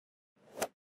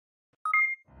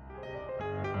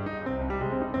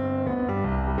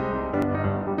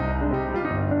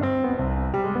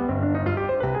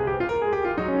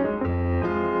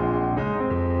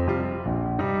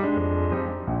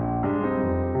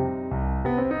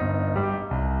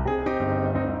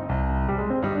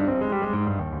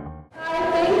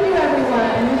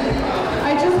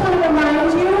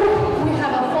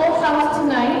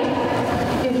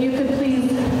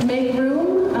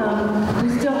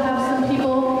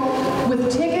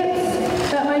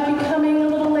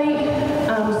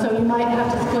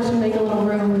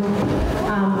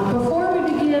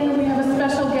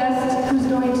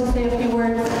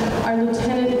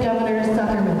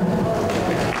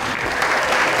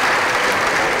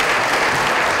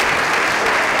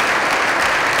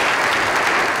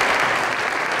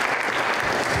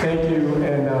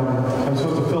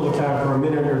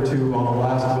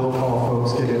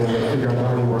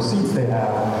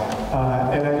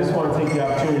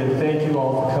me to thank you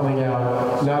all for coming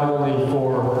out, not only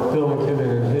for Bill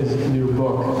McKibben and his new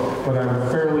book, but I'm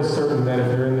fairly certain that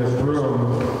if you're in this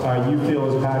room, you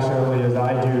feel as passionately as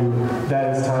I do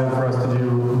that it's time for us to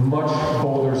do much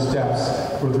bolder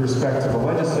steps with respect to the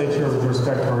legislature, with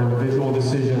respect to our individual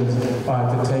decisions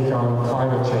to take on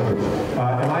climate change.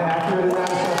 Am I accurate in that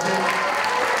assessment?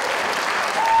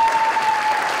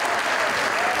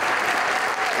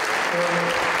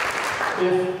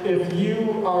 If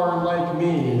you are like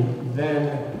me,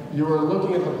 then you are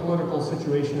looking at the political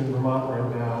situation in Vermont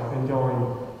right now and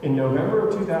going, in November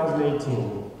of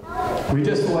 2018, we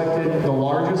just elected the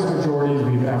largest majorities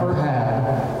we've ever had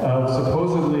of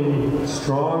supposedly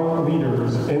strong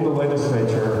leaders in the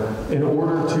legislature in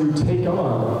order to take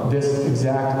on this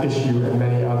exact issue and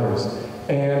many others.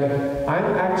 And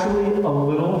I'm actually a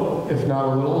little, if not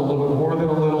a little bit more than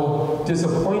a little,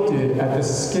 disappointed at the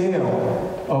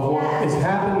scale of what is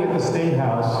happening at the State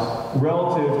House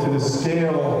relative to the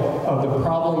scale of the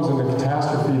problems and the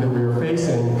catastrophe that we are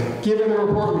facing, given the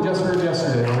report we just heard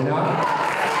yesterday, are we not?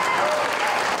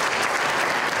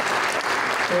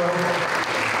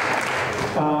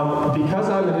 Because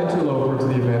I'm an interloper to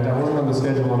the event, I wasn't on the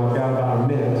schedule and I've got about a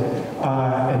minute,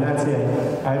 and that's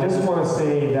it. I just want to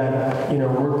say that,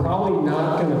 we're probably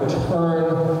not going to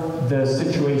turn the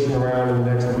situation around in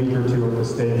the next week or two at the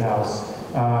State House.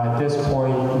 At this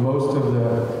point, most of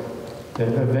the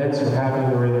events are happening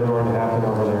the way they're going to happen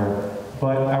over there.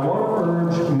 But I want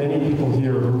to urge many people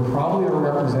here who probably are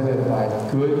represented by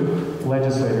good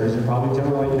legislators, who probably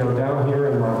generally, down here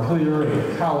in Montpelier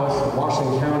and Calais and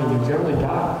Washington County, you generally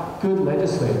got good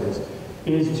legislators,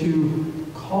 is to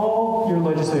call your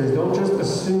legislators. Don't just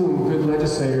assume good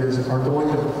legislators are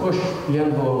going to push the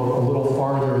envelope a little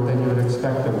farther than you would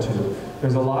expect them to.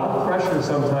 There's a lot of pressure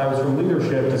sometimes from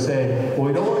leadership to say, well,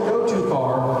 we don't want to go too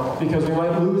far because we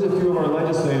might lose a few of our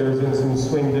legislators in some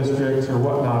swing districts or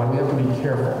whatnot, and we have to be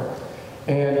careful.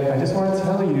 And I just want to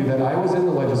tell you that I was in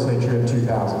the legislature in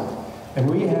 2000, and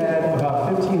we had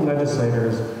about 15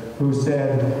 legislators who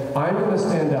said, I'm going to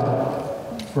stand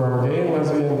up for our gay and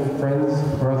lesbian friends,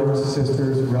 brothers,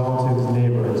 sisters, relatives,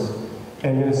 neighbors,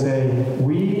 and going to say,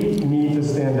 we need to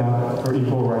stand up for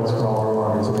equal rights for all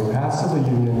our lives. And we passed civil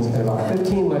unions, and about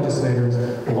 15 legislators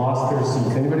lost their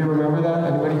seats. Anybody remember that?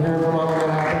 Anybody here in Vermont when that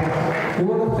happened?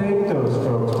 We want to thank those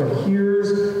folks, but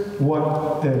here's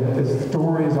what the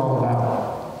story is all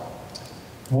about.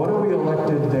 What are we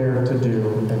elected there to do,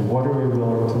 and what are we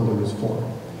willing to lose for?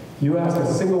 You ask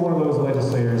a single one of those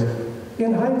legislators,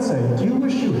 in hindsight, do you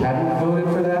wish you hadn't voted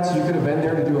for that so you could have been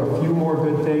there to do a few more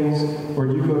good things, or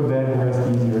you go to bed and rest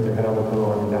easy with your head on the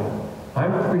pillow every night?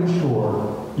 I'm pretty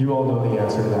sure you all know the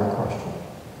answer to that question.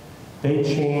 They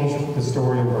changed the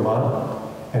story of Vermont,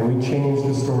 and we changed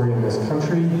the story in this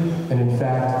country, and in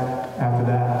fact, after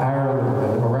that, Ireland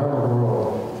and around the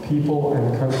world, people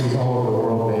and countries all over the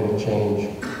world made a change.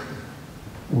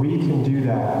 We can do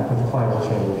that with climate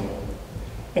change.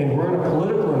 And we're in a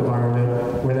political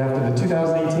environment when after the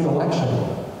 2018 election,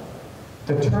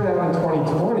 the turnout in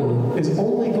 2020 is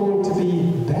only going to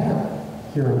be better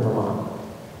here in Vermont.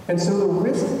 And so the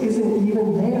risk isn't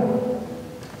even there.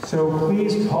 So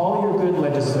please call your good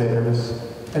legislators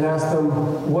and ask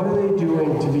them, what are they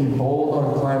doing to be bold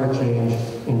on climate change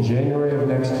in January of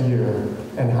next year?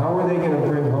 And how are they going to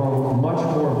bring home much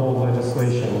more bold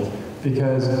legislation?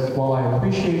 Because while I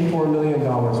appreciate $4 million for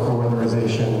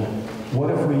weatherization, what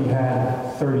if we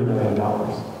had $30 million?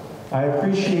 I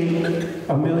appreciate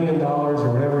 $1 million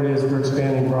or whatever it is for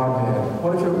expanding broadband.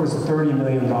 What if it was $30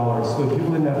 million so that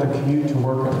people didn't have to commute to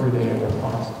work every day at their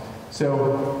cost?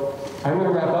 So I'm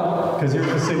going to wrap up because here's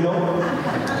the signal.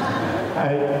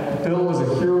 Bill was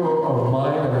a hero of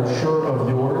mine and I'm sure of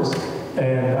yours.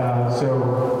 And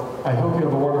so I hope you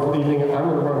have a wonderful evening. I'm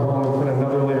going to run home and put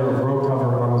another layer of row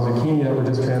cover on the zucchini that were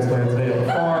just transplanted today at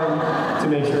the farm to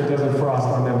make sure it doesn't frost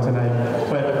on them tonight.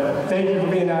 But thank you for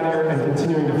being out here and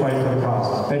continuing to fight for the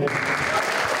cause. Thank you.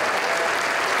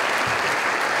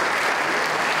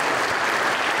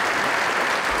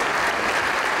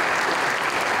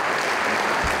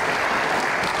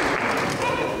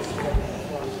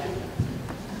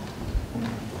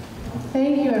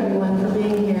 Thank you, everyone, for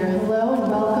being here. Hello and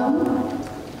welcome.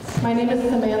 My name is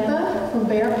Samantha from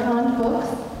Bear Pond Books.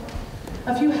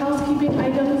 A few housekeeping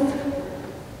items.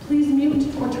 Please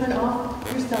mute or turn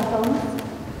off your cell phones.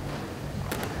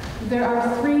 There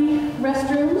are 3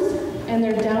 restrooms, and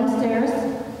they're downstairs.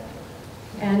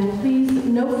 And please,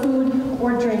 no food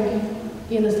or drink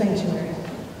in the sanctuary.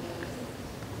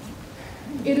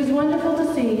 It is wonderful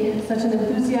to see such an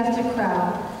enthusiastic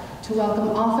crowd to welcome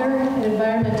author and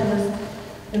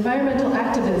environmental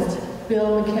activist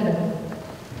Bill McKibben.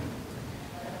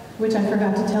 which I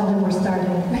forgot to tell him we're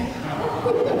starting.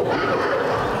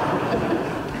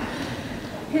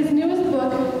 His newest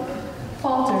book,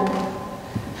 Falter,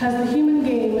 Has the Human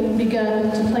Game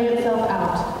Begun to Play Itself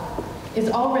Out, is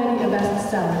already a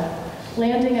bestseller,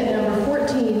 landing at number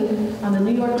 14 on the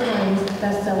New York Times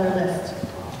bestseller list.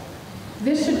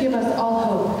 This should give us all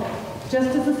hope,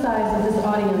 just as the size of this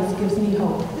audience gives me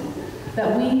hope,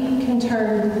 that we can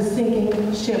turn the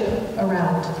sinking ship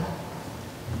around.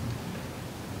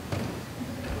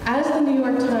 As the New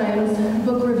York Times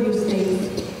book review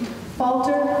states,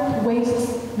 Falter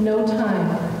wastes no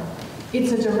time.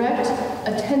 It's a direct,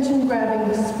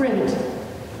 attention-grabbing sprint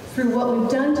through what we've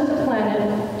done to the planet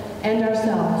and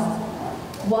ourselves,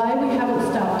 why we haven't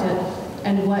stopped it,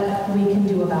 and what we can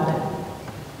do about it.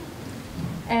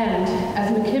 And,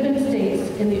 as McKibben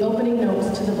states in the opening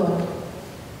notes to the book,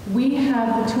 we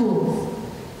have the tools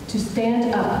to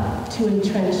stand up to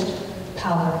entrenched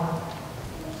power.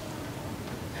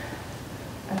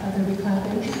 I thought there'd be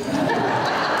clapping.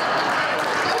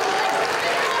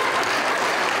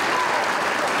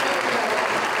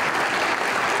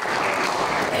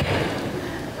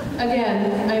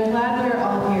 Again, I'm glad we are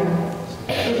all here.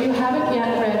 If you haven't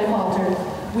yet read Falter,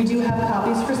 we do have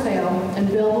copies for sale, and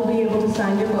Bill will be able to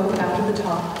sign your book after the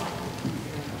talk.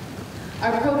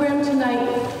 Our program tonight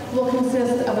will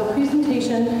consist of a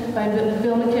presentation by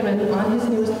Bill McKibben on his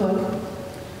newest book,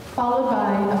 followed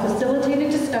by a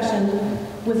facilitated discussion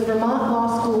with Vermont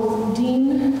Law School's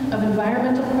Dean of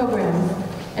Environmental Programs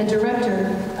and Director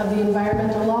of the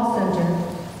Environmental Law Center,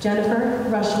 Jennifer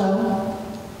Rushlow.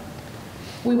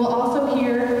 We will also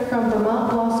hear from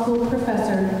Vermont Law School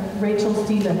Professor Rachel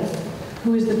Stevens,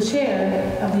 who is the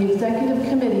chair of the Executive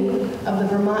Committee of the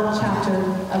Vermont chapter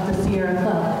of the Sierra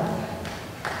Club.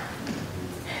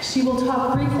 She will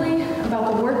talk briefly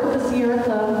about the work of the Sierra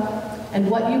Club and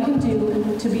what you can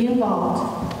do to be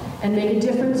involved and make a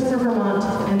difference for Vermont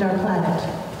and our planet.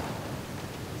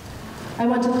 I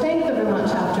want to thank the Vermont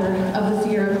chapter of the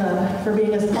Sierra Club for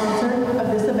being a sponsor of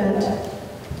this event.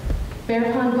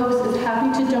 Bear Pond Books is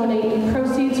happy to donate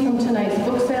proceeds from tonight's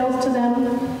book sales to them,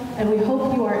 and we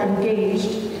hope you are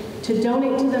engaged to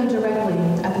donate to them directly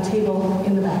at the table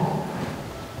in the back.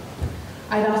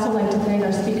 I'd also like to thank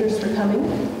our speakers for coming,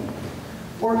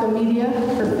 Orca Media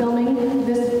for filming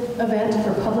this event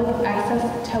for public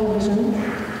access television,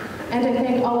 and I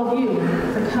thank all of you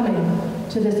for coming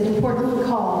to this important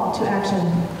call to action.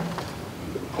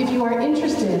 If you are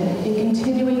interested in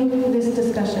continuing this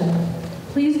discussion,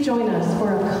 please join us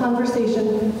for a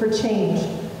conversation for change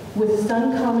with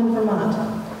Sun Common Vermont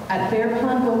at Bear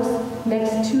Pond Books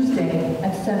next Tuesday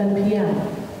at 7 p.m.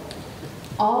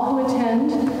 All who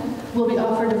attend will be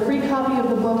offered a free copy of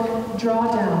the book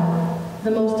Drawdown,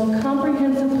 the most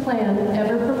comprehensive plan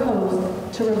ever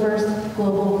proposed to reverse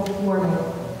global warming.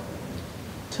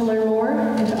 To learn more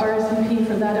and to RSVP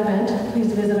for that event,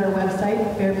 please visit our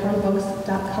website,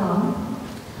 bearpondbooks.com.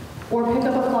 Or pick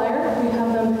up a flyer. We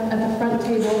have them at the front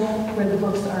table where the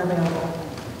books are available.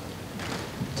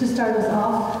 To start us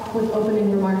off with opening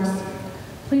remarks,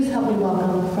 please help me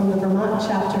welcome from the Vermont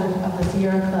chapter of the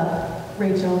Sierra Club,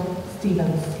 Rachel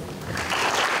Stevens.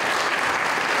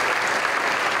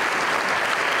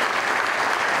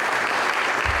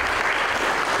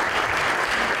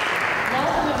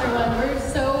 Welcome everyone. We're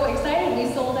so excited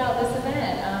we sold out this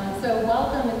event. So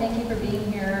welcome and thank you for being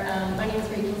here. My name is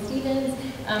Rachel Stevens.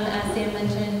 As Sam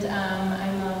mentioned,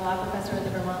 I'm a law professor at the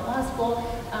Vermont Law School,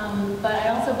 but I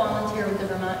also volunteer with the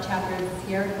Vermont chapter of the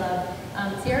Sierra Club.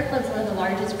 Sierra Club is one of the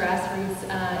largest grassroots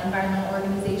environmental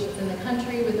organizations in the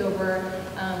country with over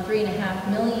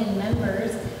 3.5 million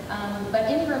members. But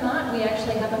in Vermont, we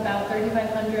actually have about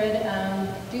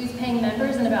 3,500 dues-paying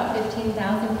members and about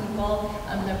 15,000 people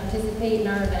that participate in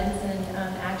our events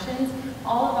and actions.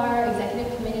 All of our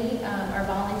executive committee are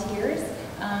volunteers.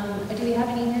 Do we have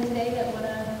any here today that want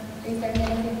to raise their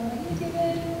hand and say, hey,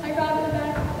 David, hi, Rob in the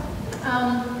back.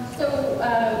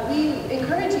 We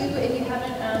encourage you, if you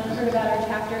haven't heard about our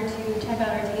chapter, to check out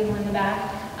our table in the back.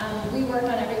 We work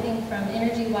on everything from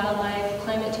energy, wildlife,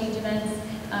 climate change events.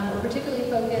 We're particularly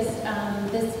focused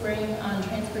this spring on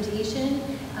transportation,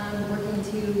 working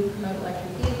to promote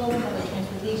electric vehicles, public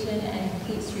transportation, and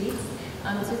complete streets.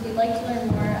 So if you'd like to learn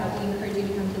more, we encourage you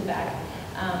to come to the back.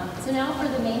 So now for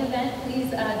the main event,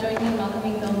 please join me in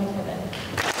welcoming Bill McKibben.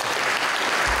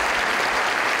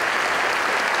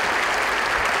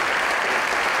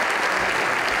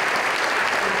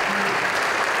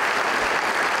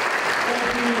 Thank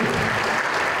you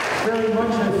very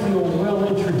much. I feel well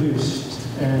introduced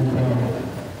and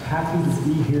happy to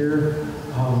be here.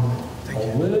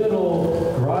 A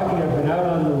little groggy. I've been out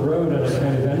on the road on a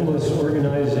kind of endless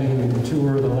organizing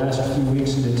tour the last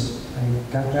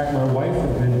got back, my wife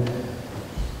had been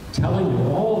telling me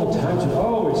all the time,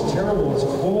 oh, it's terrible, it's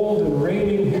cold and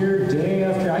raining here day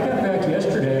after. I got back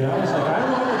yesterday and I was like, I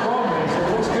don't know what the problem is, it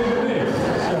looks good to me.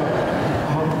 So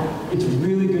it's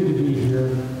really good to be here.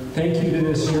 Thank you to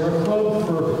the Sierra Club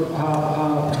for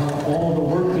all the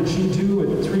work that you do.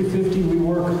 At 350, we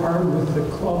work hard with the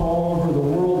club all over the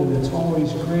world, and it's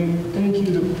always great. Thank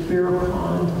you to Bear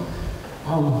Pond.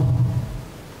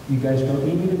 You guys don't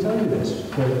need me to tell you this,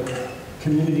 but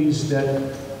communities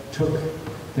that took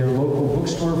their local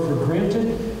bookstore for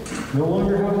granted no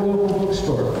longer have a local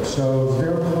bookstore. So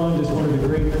Bear Pond is one of the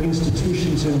great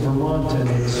institutions in Vermont, and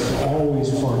it's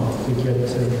always fun to get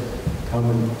to come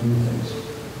and do things.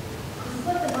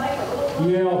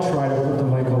 Yeah, I'll try to put the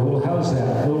mic a little. How's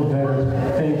that? A little better?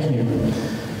 Thank you.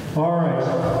 All right.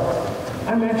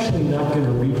 I'm actually not going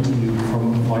to read to you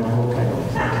from my book, I don't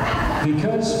think,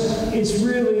 because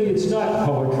it's not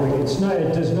poetry.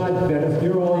 It does not benefit.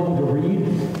 You're all able to read.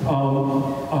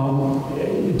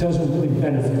 It doesn't really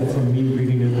benefit from me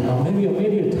reading it.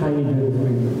 Maybe a tiny bit if we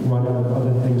run out of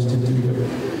other things to do. But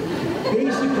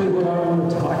basically, what I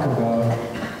want to talk about.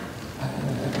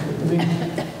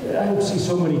 I see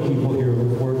so many people here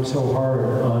who've worked so hard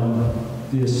on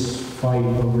this fight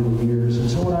over the years. And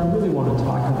so what I really want to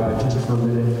talk about just for a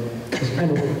minute is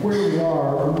kind of where we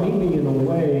are, or maybe in a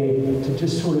way to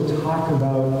just sort of talk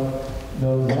about the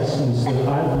lessons that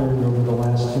I've learned over the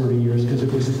last 30 years, because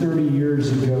it was 30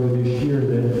 years ago this year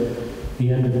that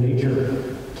The End of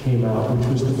Nature came out, which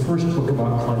was the first book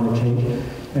about climate change,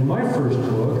 and my first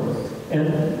book.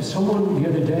 And someone the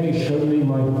other day showed me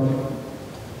my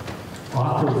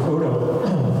author photo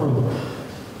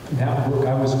from that book.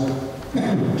 I was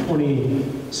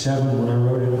 27 when I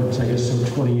wrote it, I guess so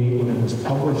 28 when it was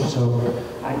published, so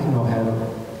I, had a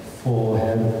full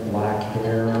head of black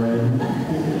hair, and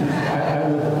I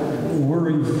was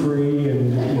worry-free,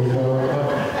 and,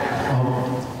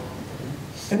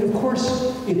 and of course,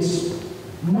 it's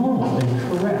normal and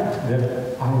correct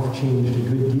that I've changed a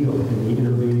good deal in the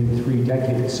intervening 3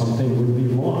 decades. Something would be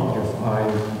wrong if I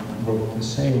look the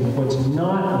same. What's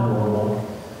not normal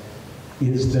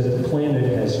is that the planet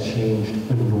has changed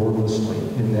enormously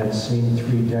in that same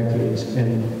 3 decades,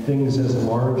 and things as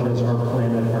large as our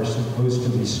planet are supposed to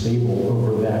be stable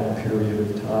over that period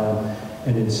of time.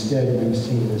 And instead, we've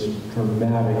seen this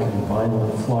dramatic and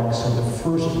violent flux. And the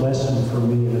first lesson for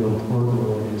me, and an important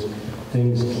one, is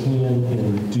things can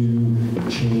and do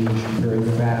change very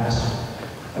fast.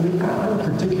 I'm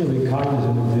particularly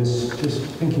cognizant of this just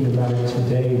thinking about it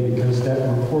today, because that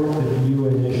report that the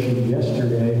UN issued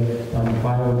yesterday on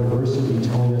biodiversity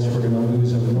telling us we're going to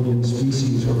lose 1 million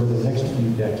species over the next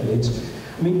few decades.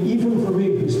 Even for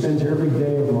me, who spends every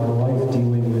day of my life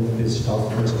dealing with this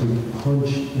stuff, was a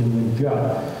punch in the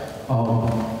gut.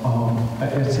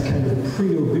 It's a kind of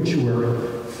pre-obituary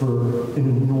for an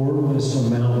enormous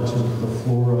amount of the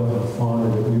flora and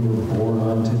fauna that we were born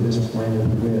onto this planet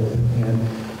with.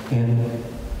 And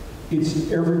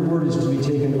every word is to be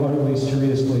taken utterly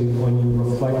seriously when you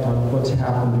reflect on what's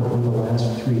happened over the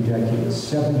last 3 decades.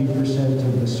 70%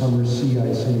 of the summer sea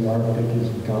ice in the Arctic is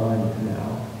gone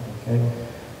now. Okay?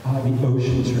 The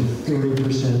oceans are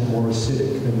 30% more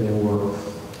acidic than they were.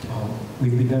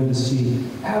 We've begun to see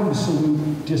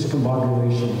absolute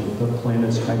discombobulation of the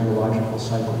planet's hydrological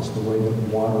cycles, the way that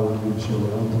water moves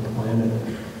around the planet.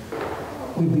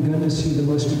 We've begun to see the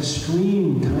most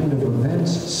extreme kind of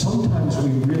events. Sometimes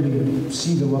we really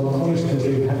see them up close because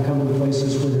they have come in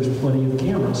places where there's plenty of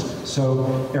cameras.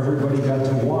 So everybody got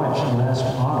to watch last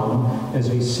autumn as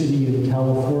a city in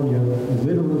California,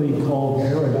 literally called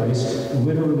Paradise,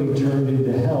 literally turned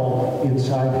into hell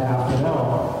inside half an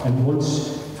hour. And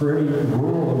for any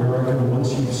rural American, once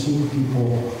you've seen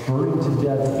people burning to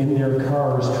death in their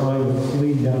cars trying to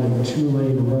flee down a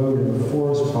 2-lane road in a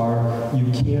forest fire, you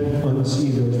can't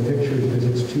unsee those pictures because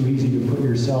it's too easy to put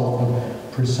yourself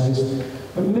in precise.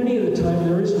 But many of the time,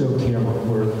 there is no camera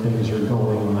where things are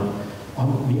going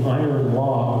on. The iron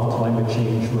law of climate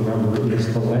change, remember,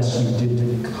 is the less you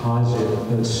did to cause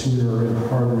it, the sooner and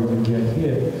harder you get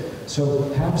hit. So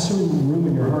have some room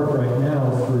in your heart right now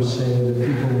for, say, the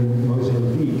people in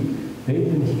Mozambique. They've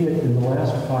been hit in the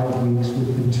last 5 weeks with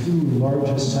the 2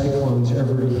 largest cyclones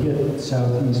ever to hit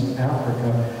Southeast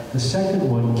Africa. The second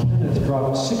one, Kenneth,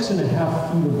 dropped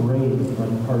 6.5 feet of rain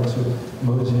on parts of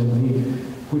Mozambique,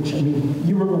 which,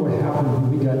 you remember what happened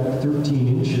when we got 13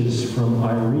 inches from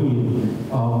Irene.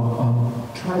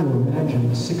 Try to imagine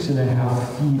 6.5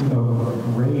 feet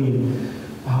of rain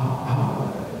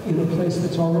in a place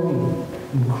that's already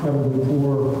incredibly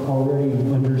poor, already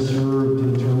underserved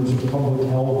in terms of public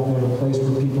health, in a place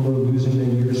where people are losing a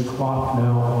year's crop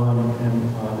now, on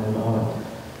and on and on.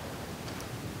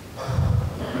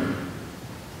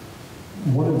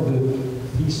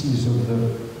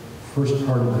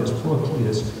 part of this book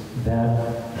is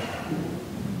that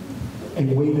a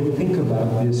way to think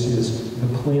about this is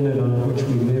the planet on which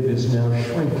we live is now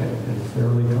shrinking, and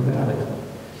fairly dramatically.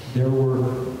 There were,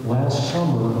 last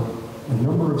summer, a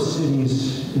number of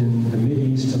cities in the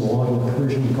Mideast and along the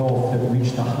Persian Gulf that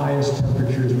reached the highest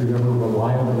temperatures we've ever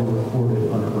reliably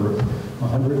recorded on Earth,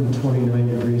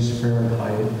 129 degrees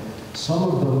Fahrenheit. Some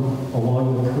of them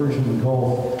along the Persian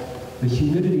Gulf, the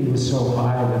humidity was so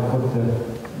high that what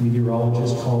the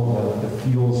meteorologists call the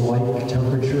feels-like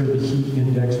temperature, the heat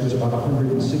index was about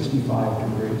 165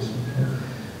 degrees.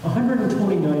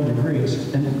 129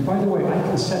 degrees, and by the way, I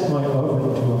can set my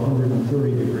oven to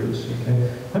 130 degrees, okay?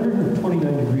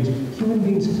 129 degrees, human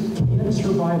beings can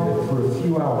survive it for a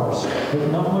few hours,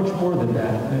 but not much more than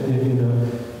that in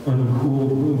an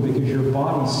uncooled room, because your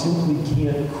body simply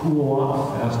can't cool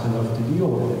off fast enough to deal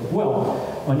with it.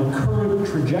 Well, on current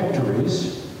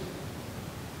trajectories,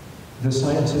 the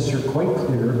scientists are quite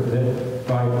clear that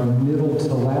by the middle to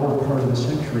the latter part of the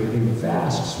century, a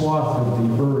vast swath of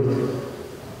the Earth,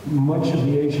 much of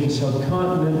the Asian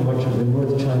subcontinent, much of the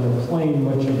North China Plain,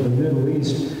 much of the Middle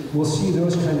East, will see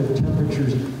those kind of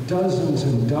temperatures dozens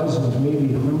and dozens,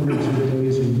 maybe hundreds of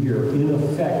days a year. In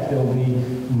effect, there'll be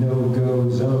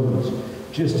no-go zones,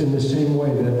 just in the same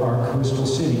way that our coastal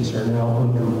cities are now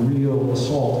under real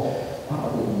assault.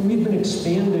 We've been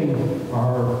expanding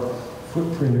our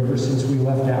footprint ever since we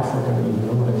left Africa,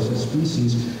 as a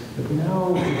species. But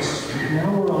now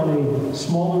we're on a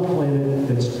smaller planet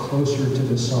that's closer to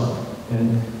the sun.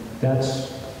 And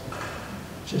that's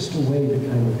just a way to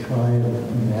kind of try and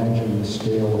imagine the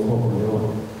scale of what we're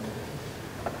doing.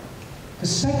 The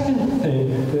second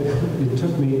thing that it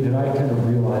took me, that I kind of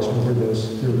realized over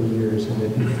those 30 years, and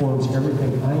it informs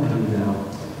everything I do now,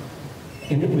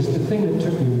 and it was the thing that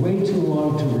took me way too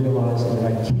long to realize that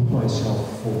I keep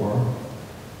myself for,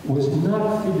 was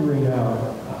not figuring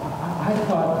out. I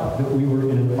thought that we were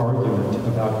in an argument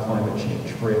about climate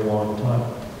change for a long time.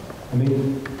 I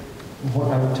mean,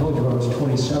 I told you I was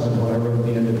 27 when I wrote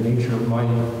The End of Nature. My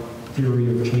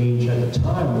theory of change at the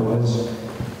time was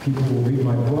people will read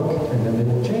my book and then they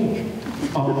will change.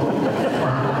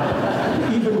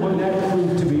 Even when that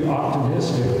proved to be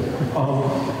optimistic,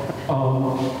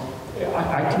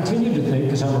 I continued to think,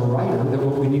 because I'm a writer, that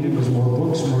what we needed was more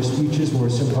books, more speeches, more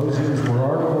symposiums, more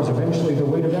articles. Eventually, the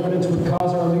weight of evidence would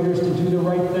cause our leaders to do the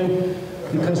right thing,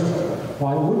 because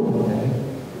why wouldn't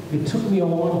they? It took me a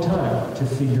long time to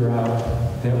figure out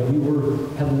that we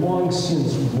had long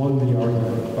since won the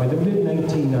argument. By the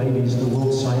mid-1990s, the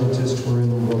world scientists were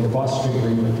in robust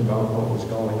agreement about what was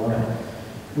going on.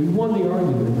 We won the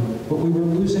argument, but we were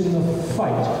losing the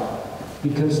fight.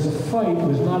 Because the fight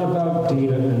was not about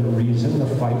data and reason. The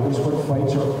fight was what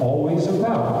fights are always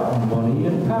about, money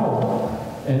and power.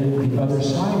 And the other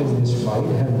side of this fight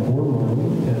had more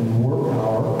money and more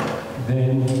power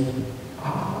than,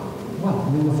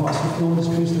 the fossil fuel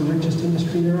industry is the richest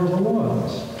industry there ever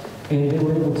was. And they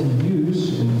were able to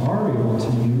use, and are able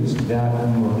to use, that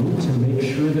money to make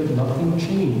sure that nothing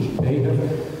changed. They have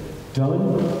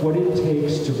done what it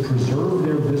takes to preserve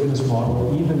their business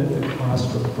model, even at the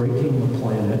cost of breaking the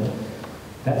planet.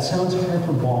 That sounds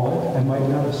hyperbolic. I might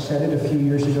not have said it a few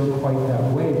years ago quite that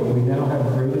way, but we now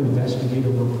have great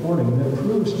investigative reporting that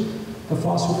proves the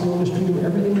fossil fuel industry knew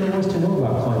everything there was to know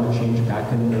about climate change back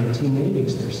in the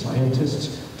 1980s. Their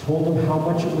scientists told them how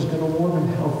much it was going to warm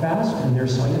and how fast, and their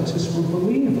scientists would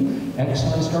believe.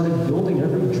 Exxon started building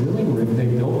every drilling rig they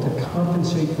built to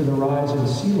compensate for the rise in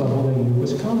sea level they knew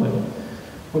was coming.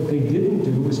 What they didn't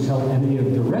do was tell any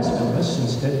of the rest of us.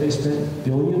 Instead, they spent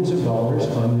billions of dollars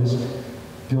on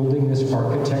building this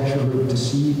architecture of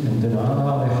deceit and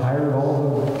denial. They hired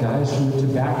all the guys from the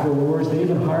tobacco wars. They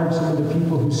even hired some of the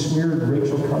people who smeared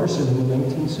Rachel Carson in the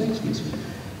 1960s.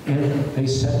 And they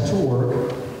set to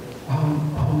work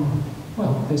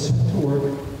they set to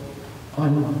work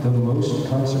on the most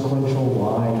consequential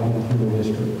lie in human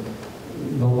history.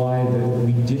 The lie that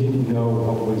we didn't know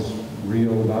what was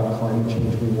real about climate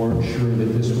change. We weren't sure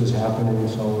that this was happening, and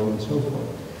so on and so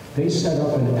forth. They set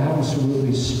up an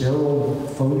absolutely sterile,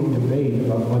 phony debate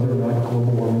about whether or not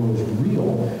global warming was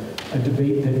real, a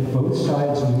debate that both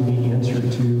sides knew the answer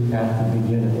to at the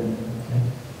beginning.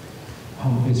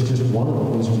 It's just one of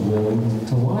them was willing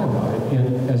to lie about it.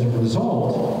 And as a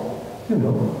result,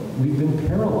 we've been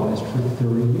paralyzed for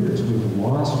 30 years. We've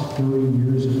lost 30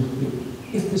 years.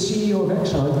 If the CEO of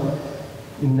Exxon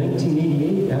in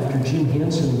 1988, after Jim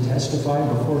Hansen testified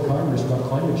before Congress about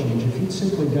climate change, if he'd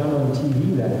simply gone on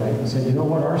TV that night and said, you know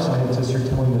what, our scientists are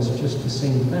telling us just the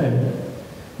same thing,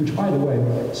 which, by the way,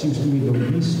 seems to me the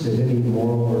least that any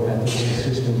moral or ethical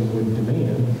system would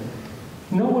demand,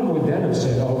 no one would then have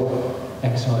said, oh,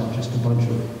 Exxon just a bunch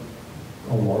of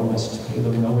alarmists pay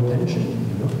them no attention,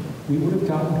 we would have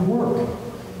gotten to work.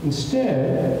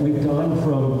 Instead, we've gone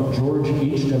from George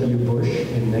H.W. Bush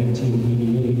in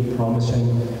 1988 promising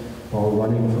while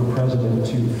running for president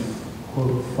to,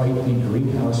 quote, fight the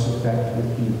greenhouse effect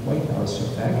with the White House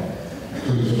effect,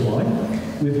 pretty good line.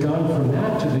 We've gone from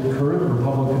that to the current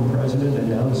Republican president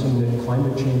announcing that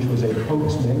climate change was a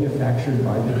hoax manufactured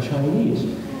by the Chinese.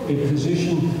 A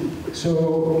position,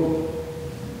 so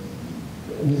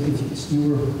if you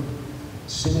were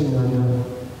sitting on the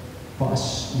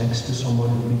bus next to someone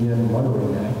who began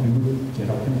muttering that, you would get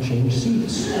up and change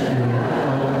seats.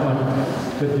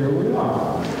 But there we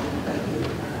are.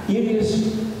 It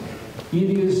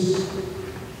is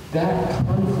that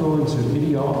confluence of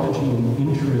ideology and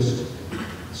interest,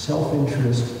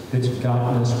 self-interest, that's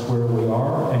gotten us where we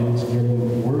are, and it's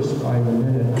getting worse by the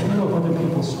minute. I don't know if other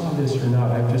people saw this or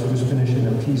not. I just was finishing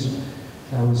a piece.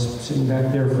 I was sitting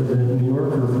back there for the New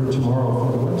Yorker for tomorrow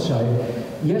for the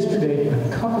website. Yesterday,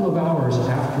 a couple of hours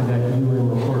after that UN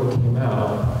report came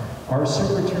out, our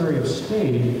Secretary of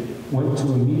State went to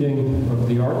a meeting of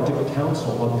the Arctic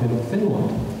Council up in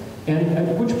Finland. And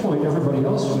at which point everybody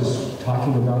else was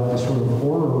talking about the sort of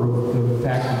horror of the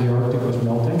fact that the Arctic was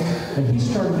melting. And he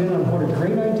started in on what a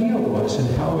great idea it was and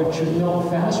how it should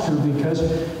melt faster because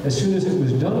as soon as it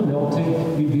was done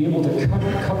melting, we'd be able to cut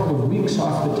a couple of weeks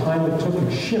off the time it took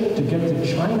a ship to get to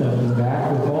China and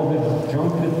back with all the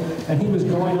junk. And he was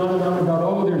going on and on about,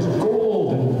 oh, there's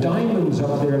gold and diamonds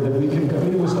up there that we can, I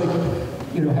mean, it was like,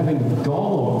 having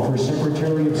Gollum for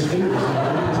Secretary of State. It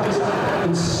was just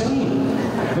insane.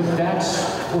 But that's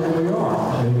where we are.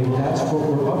 I mean, that's what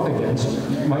we're up against.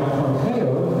 Mike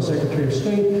Pompeo, the Secretary of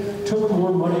State, took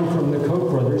more money from the Koch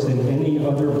brothers than any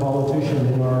other politician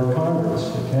in our Congress,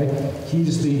 okay?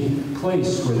 He's the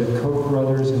place where the Koch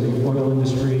brothers and the oil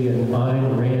industry and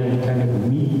Ayn Rand kind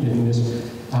of meet in this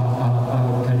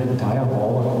kind of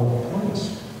diabolical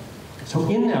place. So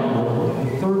in that world,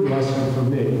 the third lesson for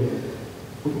me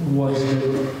was that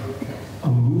a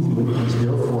movement is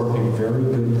therefore a very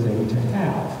good thing to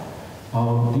have.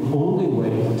 The only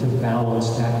way to balance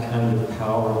that kind of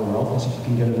power and wealth is if you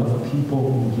can get enough people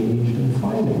engaged in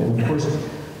fighting. And of course,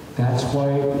 that's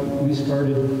why we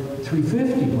started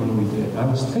 350 when we did. I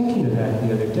was thinking of that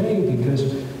the other day because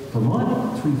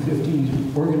Vermont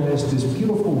 350 organized this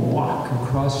beautiful walk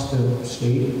across the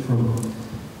state from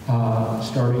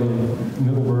starting in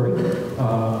Middlebury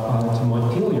to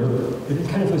Montpelier. It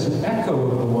kind of was an echo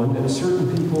of the one that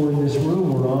certain people in this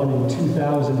room were on in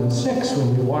 2006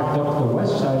 when we walked up the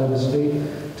west side of the state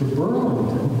to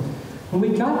Burlington. When we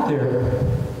got there,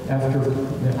 after,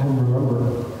 I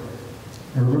remember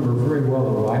very well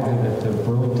arriving at the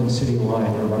Burlington city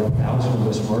line. There were about 1,000 of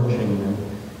us marching,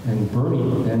 and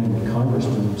Bernie, then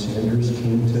Congressman Sanders,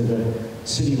 came to the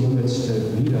city limits to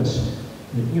meet us.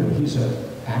 He's an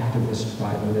activist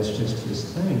guy, but that's just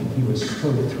his thing. He was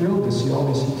so thrilled to see all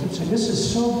this. He kept saying, "This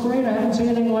is so great. I haven't seen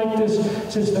anything like this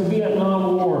since the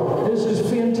Vietnam War. This is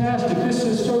fantastic. This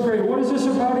is so great. What is this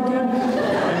about again?"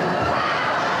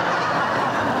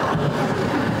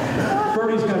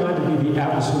 Bernie's gone on to be the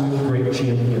absolute great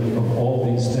champion of all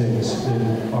these things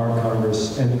in our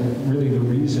Congress, and really the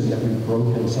reason that we've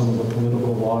broken some of the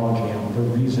political logjam, the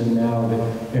reason now that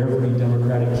every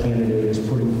Democratic candidate is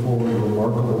putting forward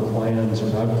remarkable plans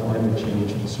about climate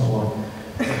change and so on.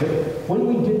 But when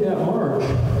we did that march,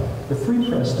 the Free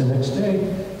Press the next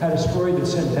day had a story that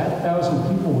said that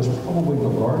 1,000 people was probably the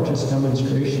largest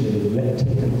demonstration that had yet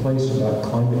taken place about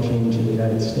climate change in the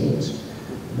United States.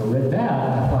 I read that,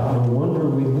 and I thought, no wonder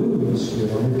we lose.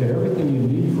 We've got everything you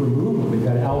need for a movement. We've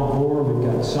got Al Gore, we've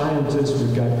got scientists,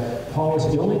 we've got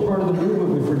policy. The only part of the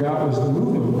movement we forgot was the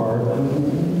movement part.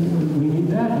 And we need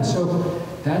that. And so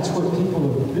that's what people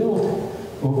have built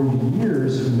over the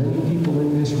years, many people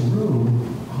in this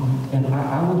room. And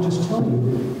I will just tell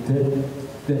you that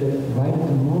right at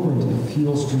the moment, it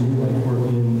feels to me like we're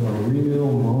in a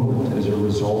real moment as a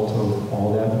result of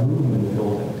all that movement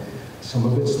building. Some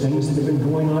of it's things that have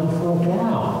been going on for a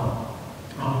while.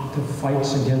 The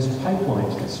fights against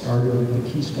pipelines that started with the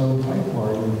Keystone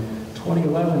Pipeline in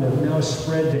 2011 have now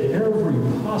spread to every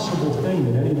possible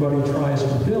thing that anybody tries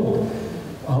to build.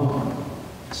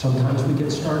 Sometimes we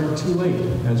get started too late,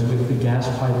 as with the gas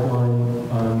pipeline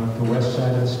on the west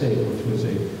side of the state, which was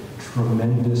a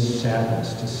tremendous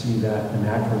sadness to see that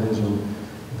anachronism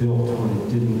built when it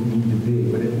didn't need to be.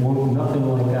 But it won't, nothing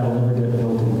like that will ever get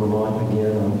built in Vermont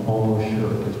again, I'm almost sure,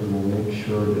 because we will make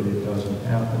sure that it doesn't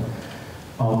happen.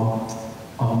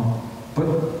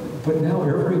 But now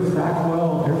every frack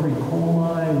well, every coal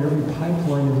mine, every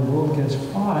pipeline in the world gets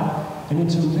fought, And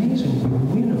it's amazing,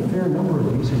 we win a fair number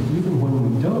of these, and even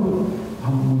when we don't,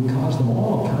 we cause them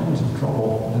all kinds of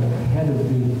trouble. The head of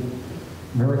the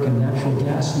American Natural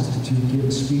Gas Institute gave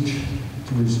a speech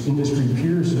to his industry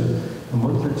peers a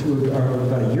month or two ago, or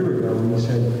about a year ago, and he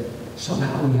said,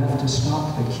 somehow we have to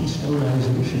stop the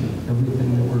Keystoneization of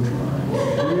everything that we're trying.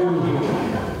 It really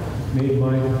made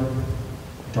my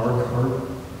dark heart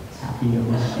happy, I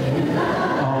must say.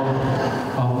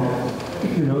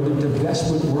 You know, the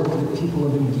divestment work that people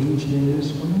have engaged in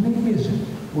is amazing.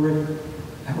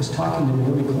 I was talking to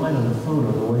Naomi Klein on the phone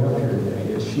on the way up here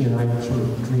today, as she and I sort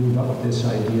of dreamed up this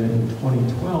idea in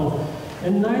 2012.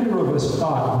 And neither of us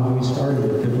thought when we started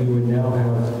it that we would now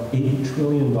have $8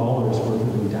 trillion worth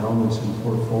of endowments and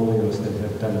portfolios that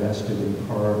have divested in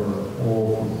part or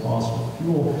whole from fossil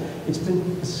fuel. It's been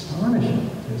astonishing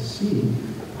to see,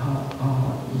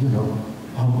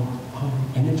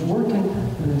 and it's working.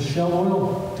 And Shell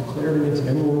Oil declared in its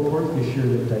annual report this year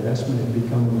that divestment had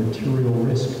become a material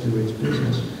risk to its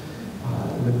business.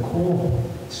 The coal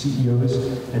CEOs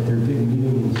at their big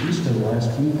meeting in Houston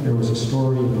last week, there was a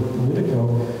story in Politico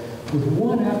with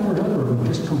one after another of them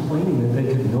just complaining that they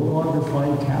could no longer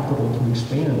find capital to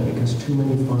expand because too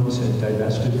many funds had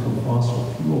divested from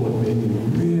fossil fuel. It made me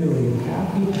really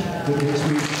happy. It makes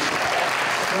me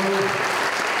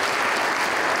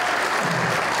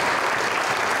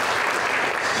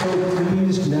so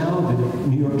pleased now that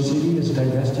New York City has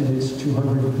divested its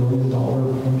 $200 billion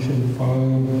pension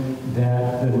fund,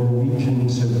 that the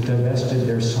Norwegians have divested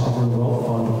their sovereign wealth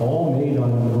fund, all made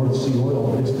on North Sea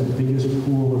oil. It's the biggest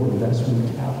pool of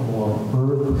investment capital on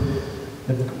earth.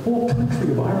 The whole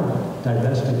country of Ireland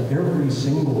divested every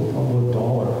single public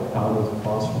dollar out of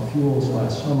fossil fuels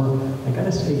last summer. I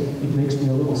gotta say, it makes me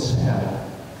a little sad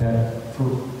that for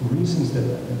reasons that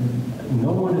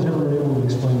no one has ever been able to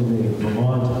explain to me,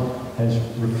 Vermont has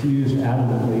refused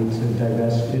adamantly to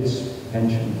divest its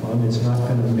pension fund. It's not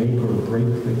going to make or break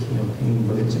the campaign,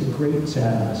 but it's a great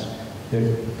sadness that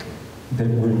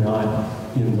we're not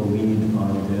in the lead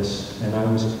on this. And I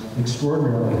was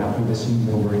extraordinarily happy to see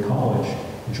Middlebury College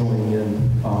join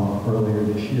in earlier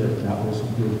this year. That was a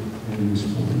good and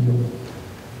useful deal.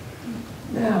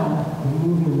 Now, the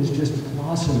movement is just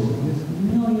blossoming with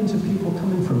millions of people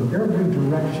coming from every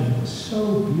direction. It's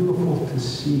so beautiful to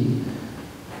see.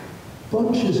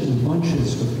 Bunches and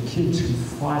bunches of the kids who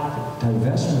fought the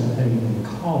divestment thing in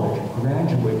college,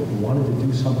 graduated, and wanted to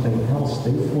do something else.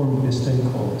 They formed this thing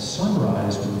called the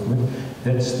Sunrise Movement.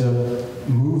 That's the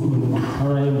movement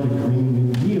behind the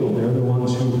Green New Deal. They're the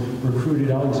ones who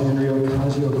recruited Alexandria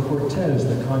Ocasio-Cortez,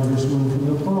 the congressman from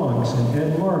the Bronx, and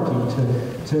Ed Markey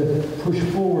to push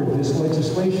forward this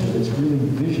legislation that's really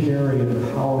visionary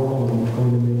and powerful and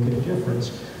going to make a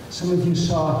difference. Some of you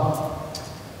saw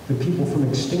the people from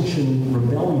Extinction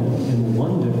Rebellion in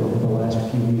London over the last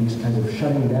few weeks kind of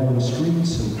shutting down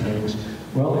streets and things.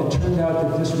 Well, it turned out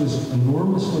that this was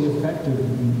enormously effective.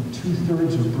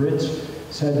 2/3 of Brits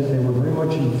said that they were very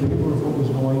much in favor of what was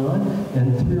going on.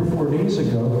 And 3 or 4 days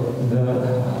ago,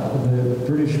 the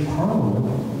British Parliament,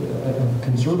 a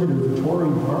conservative Tory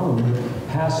Parliament,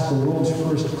 passed the world's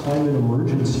first climate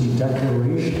emergency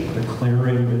declaration,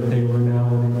 declaring that they were now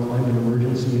in a climate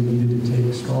emergency and needed to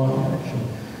take strong action.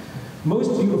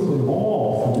 Most beautifully of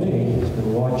all, for me, has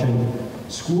been watching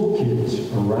school kids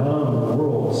around the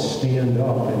world stand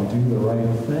up and do the right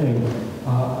thing,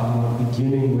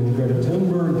 beginning with Greta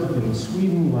Thunberg in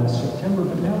Sweden last September,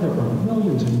 but now there are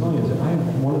millions and millions, and I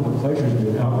have one of the pleasures of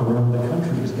being out around the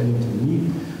country is getting to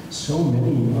meet so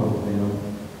many of them.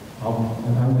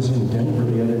 And I was in Denver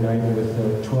the other night with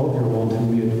a 12-year-old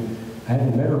who I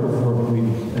hadn't met her before, but we,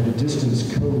 at a distance,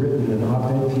 co-written an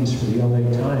op-ed piece for the LA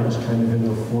Times, kind of in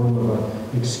the form of an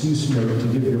excuse note to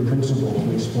give your principal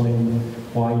to explain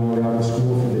why you were out of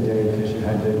school for the day because you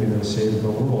had to, save the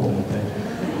world and things.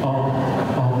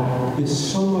 It's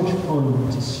so much fun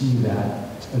to see that.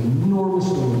 It's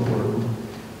enormously important.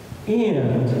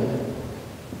 And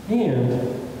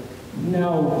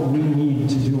now we need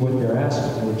to do what they're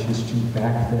asking, which is to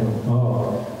back them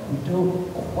up. We don't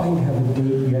quite have a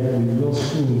date yet, we will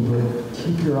soon, but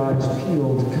keep your eyes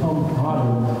peeled. Come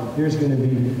autumn, there's going to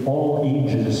be all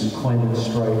ages climate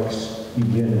strikes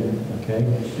beginning, okay?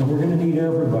 And we're going to need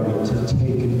everybody to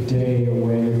take a day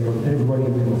away from, everybody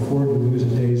who can afford to lose a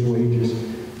day's wages,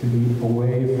 to be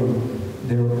away from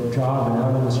their job and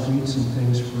out on the streets and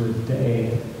things for a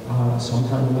day,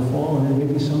 sometime in the fall and then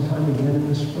maybe sometime again in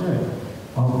the spring.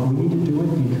 We need to do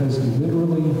it because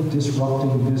literally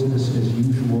disrupting business as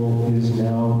usual is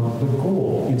now the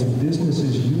goal. It's business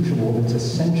as usual that's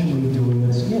essentially doing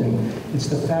us in. thing. It's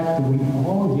the fact that we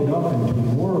all get up and do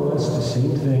more or less the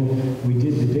same thing we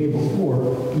did the day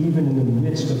before, even in the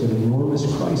midst of an enormous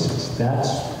crisis. That's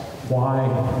why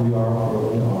we are where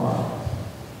we are.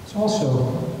 It's also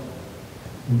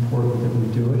important that we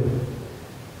do it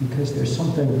because there's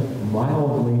something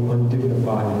mildly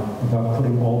undignified about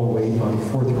putting all the weight on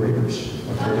fourth graders.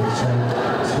 Okay?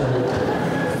 So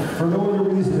for no other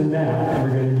reason than that, we're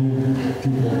going to need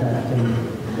people back in the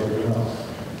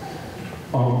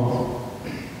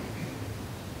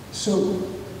So,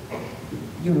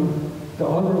 you know, the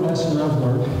other lesson I've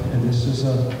learned, and this is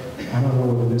I don't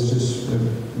know whether this is,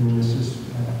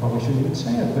 I probably shouldn't even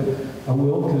say it, but I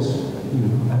will because, you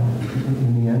know,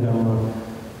 in the end, I'm a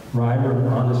writer, and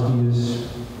honesty is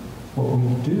what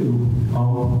we do.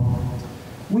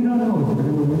 We don't know if we're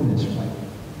going to win this fight.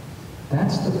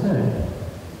 That's the thing.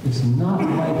 It's not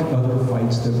like other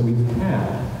fights that we've had.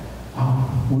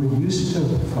 We're used to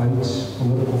fights,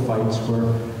 political fights,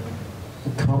 where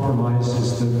compromise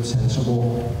is the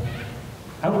sensible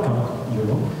outcome, you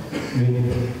know? I mean,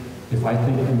 if I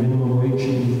think the minimum wage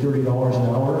should be $30 an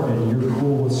hour and you're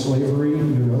cool with slavery,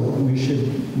 you know, we should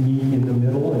meet in the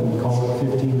middle and call it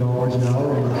 $15 an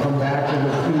hour and come back in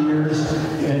a few years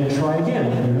and try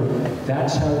again, you know?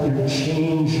 That's how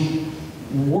change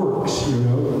works, you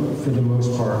know, for the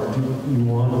most part. You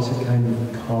want to kind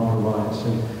of compromise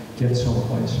and get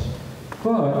someplace.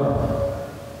 But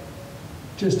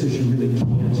just as you really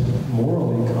can't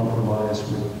morally compromise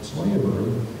with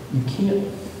slavery, you can't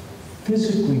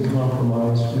physically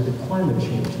compromise with climate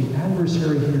change. The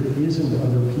adversary here isn't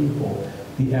other people.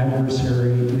 The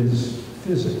adversary is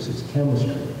physics, it's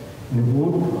chemistry. And it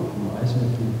won't compromise, and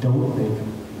if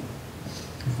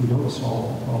we don't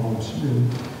solve the problem soon,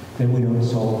 then we don't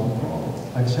solve the problem.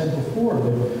 I've said before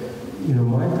that, you know,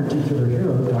 my particular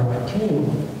hero, Dr.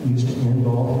 King, used to end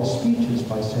all his speeches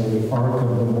by saying the arc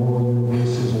of the moral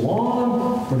universe is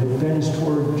long, but it bends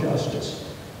toward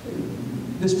justice.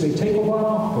 This may take a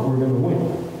while, but we're going to win.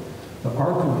 The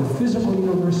arc of the physical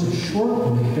universe is short,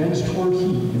 and it bends toward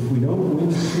heat. If we don't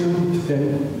win soon,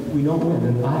 then we don't win.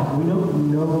 And we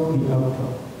don't know the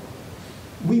outcome.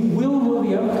 We will know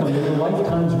the outcome in the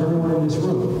lifetimes of everyone in this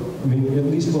room. I mean, at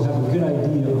least we'll have a good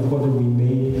idea of whether we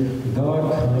made the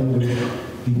kind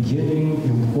of beginning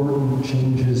important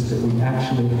changes that we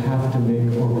actually have to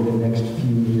make over the next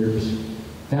few years.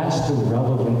 That's the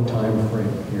relevant time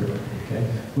frame here, okay?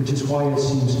 Which is why it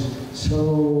seems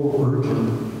so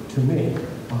urgent to me.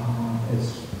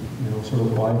 It's, you know, sort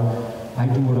of why I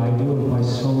do what I do and why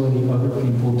so many other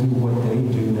people do what they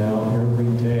do now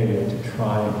every day to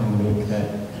try and make that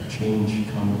change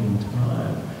come in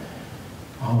time.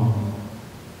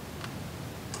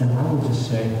 And I would just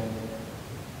say,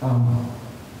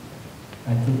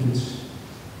 I think it's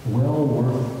well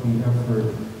worth the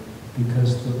effort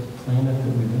because the planet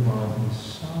that we live on is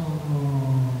so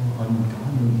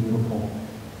ungodly beautiful,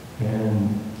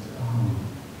 and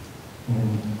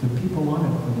the people on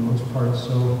it, for the most part,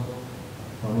 so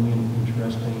funny and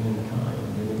interesting and kind.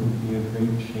 And it would be a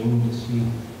great shame to see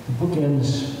the bookends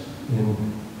in,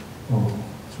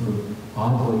 sort of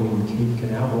oddly in Cape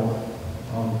Canaveral,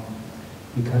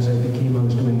 because I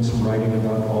was doing some writing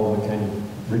about all the kind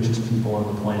of richest people on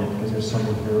the planet, because there's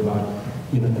something here about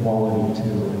inequality too,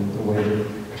 and the way that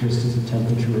just as the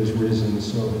temperature has risen,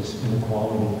 so has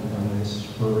inequality on this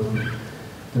earth.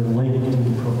 They're linked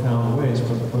in profound ways,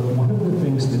 but one of the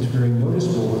things that's very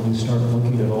noticeable when you start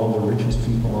looking at all the richest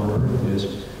people on earth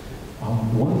is,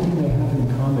 one thing they have in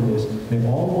common is they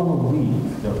all want to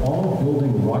leave. They're all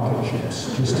building rocket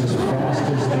ships just as fast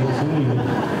as they can,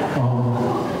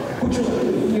 which,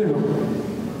 you know,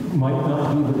 might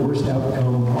not be the worst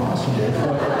outcome possible,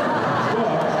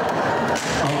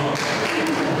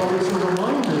 but it's a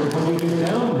reminder when you get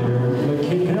down there, like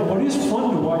Cape Canaveral. It is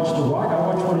fun to watch the rocket. I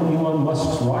watched one of Elon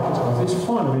Musk's rockets off. It's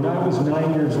fun. I mean, I was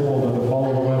 9 years old at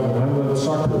Apollo 11. I'm a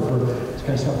sucker for this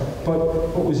kind of stuff. But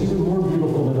what was even more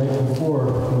beautiful the night before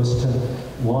was to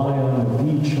lie on the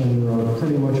beach under a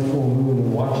pretty much full moon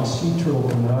and watch a sea turtle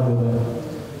come out of the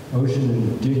ocean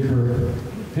and dig her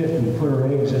pit and put her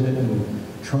eggs in it and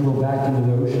trundle back into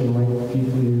the ocean like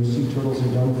people, sea turtles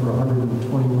have done for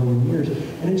 120 million years.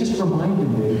 And it just reminded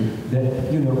me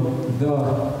that, you know, the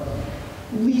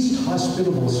least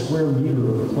hospitable square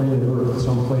meter of planet Earth,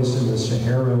 someplace in the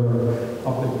Sahara or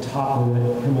up at the top of the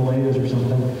Himalayas or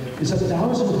something, is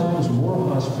 1,000 times more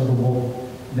hospitable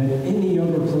than any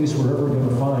other place we're ever going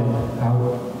to find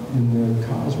out in the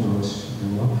cosmos, you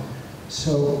know?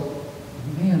 So,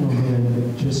 man, oh man,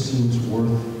 it just seems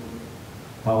worth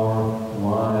our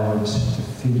lives to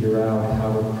figure out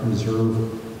how to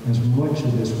preserve as much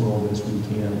of this world as we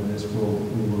can, this world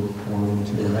that we were born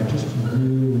into. And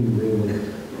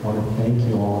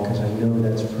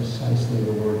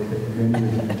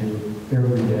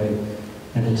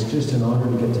just an honor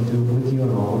to get to do it with you,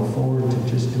 and I'll look forward to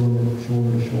just doing it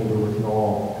shoulder to shoulder with you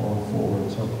all going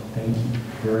forward. So thank you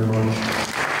very much.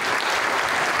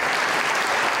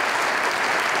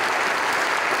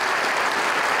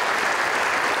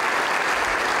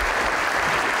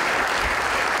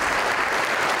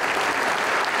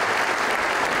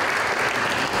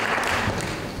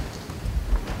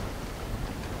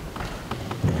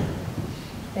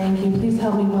 Thank you. Please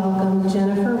help me welcome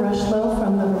Jennifer Rushlow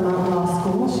from the Vermont Law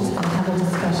School. She's going to have a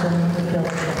discussion with Bill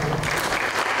today.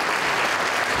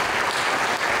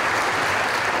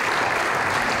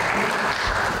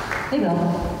 Hey, Bill.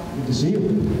 Good to see you.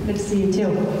 Good to see you,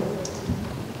 too.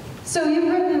 So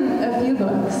you've written a few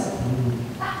books.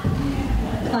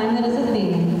 Climate is a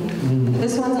theme.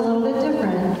 This one's a little bit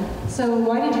different. So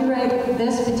why did you write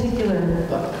this particular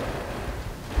book?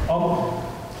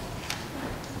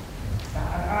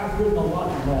 I've written a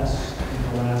lot less in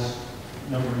the last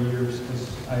number of years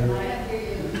because I've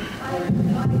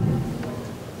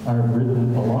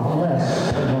written a lot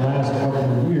less in the last couple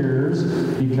of years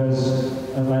because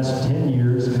the last 10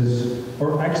 years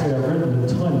or actually I've written a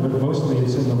ton, but mostly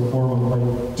it's in the form of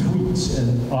like tweets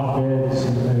and op-eds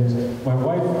and things. My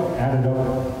wife added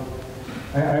up,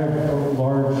 I have a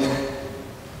large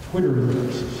Twitter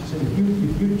universe. She said, if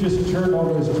you just turned all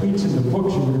those tweets into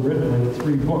books, you would have written like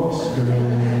 3 books. You know?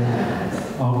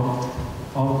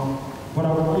 But I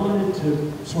wanted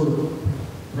to sort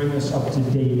of bring us up to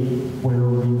date where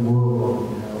we were.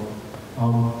 You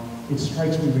know? It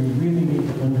strikes me we really need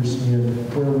to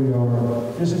understand where we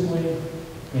are physically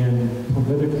and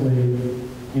politically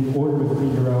in order to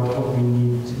figure out what we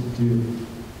need to do.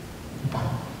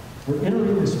 We're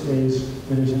entering this phase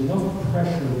where there's enough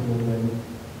pressure building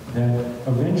that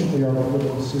eventually our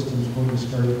political system is going to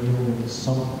start yielding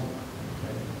something.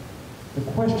 Okay? The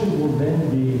question will then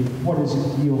be, what is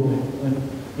it yielding?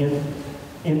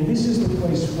 And this is the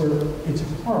place where it's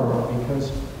hard,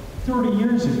 because 30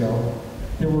 years ago,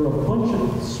 there were a bunch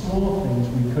of small things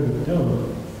we could have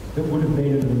done that would have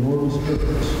made an enormous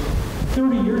difference.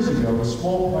 30 years ago, a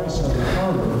small price on the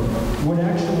carbon would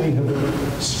actually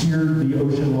have steered the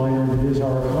ocean liner that is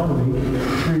our economy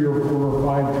 3 or 4 or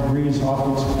 5 degrees off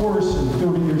its course, and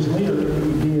 30 years later, it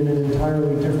would be in an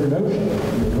entirely different ocean.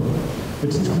 You know?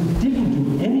 But since we didn't do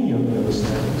any of those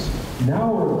things,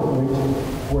 now we're at a point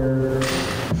where,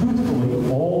 truthfully,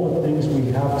 all the things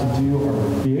we have to do are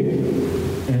big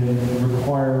and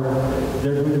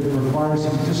they're going to require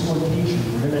some dislocation.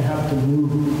 We're going to have to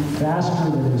move faster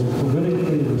than is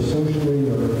politically or socially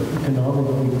or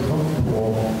economically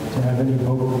comfortable to have any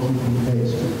hope of keeping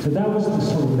pace. So that was the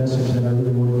sort of message that I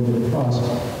really wanted to get across.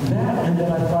 That, and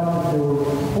then I thought that there were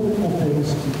hopeful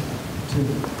things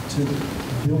to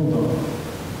build on.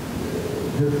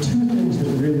 There are 2 things that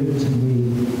really, to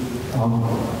me,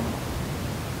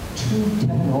 2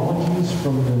 technologies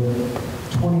from the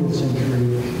 20th century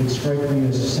that strike me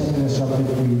as setting us up if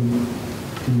we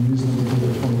can use them for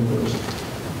the 21st.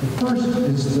 The first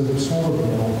is the solar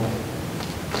panel,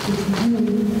 which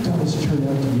really does turn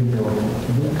out to be a miracle.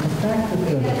 The fact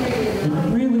that it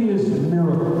really is a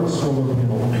miracle, the solar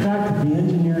panel. The fact that the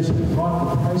engineers have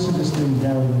brought the price of this thing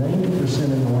down 90%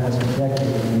 in the last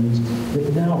decade means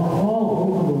that now all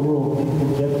over the world people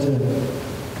get to.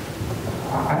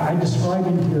 I describe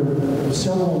in here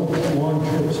several long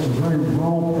trips to very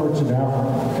rural parts of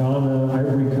Africa, Ghana,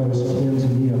 Ivory Coast,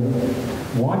 Tanzania,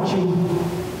 watching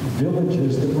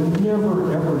villages that were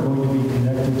never, ever going to be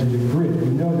connected to the grid. We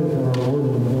know that there are more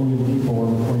than 1 billion people on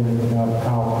the planet without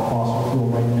power. Fossil fuel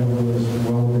might never as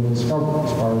well been discovered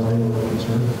as far as they were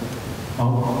concerned.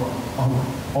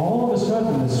 All of a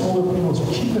sudden, the solar panel is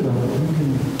cheap enough that you can,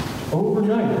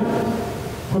 overnight,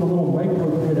 put a little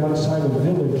microgrid outside a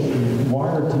village and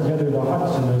wire together the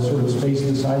huts in a sort of space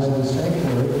the size of the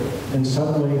sanctuary, and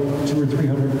suddenly 200 or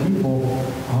 300 people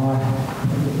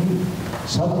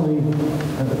suddenly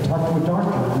talk to a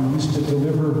doctor who used to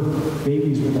deliver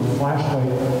babies with a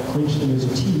flashlight clinched in his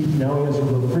teeth. Now he has a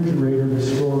refrigerator to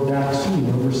store vaccine.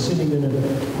 Or we're sitting in a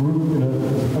group, in a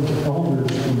bunch of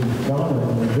elders from Ghana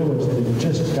in a village that had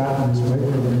just gotten this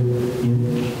microgrid in,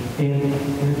 and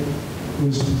it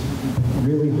was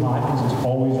really hot, because it's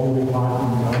always really hot in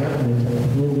Ghana, and they kept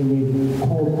handing me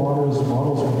cold bottles of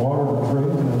water to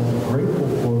drink, and I was grateful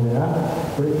for that.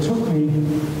 But it took me,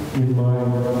 in my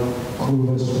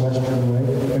clueless Western way,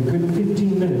 a good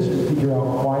 15 minutes to figure out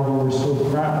why they were so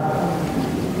crowded.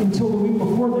 Until the week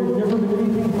before, there'd never been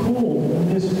anything cold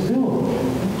in this village.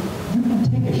 You can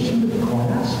take a sheet of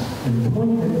glass and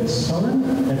point it at the sun,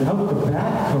 and out the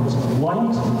back comes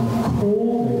light and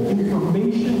cold and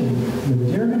information and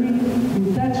modernity. I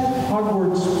mean, that's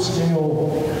Hogwarts scale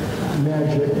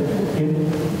magic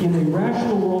in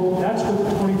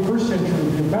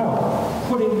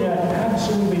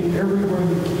everywhere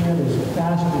you can as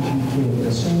fast as you can.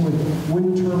 The same with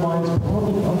wind turbines, all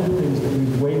the other things that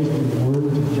ways we've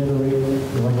learned to generate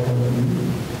electricity.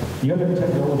 The other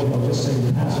technology, I'll just say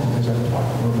in passing because I've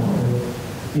talked more about it,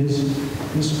 is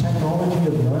this technology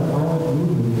of nonviolent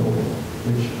movement building,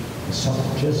 which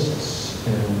suffragists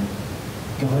and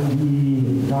Gandhi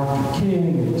and Dr.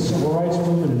 King and the Civil Rights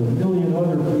Movement and a million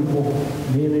other people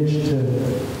managed to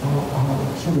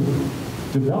sort of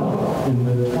develop in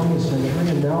the 20th century,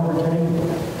 and now we're getting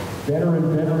better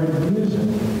and better at using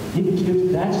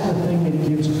it. That's the thing that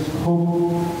gives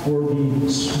hope for the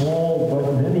small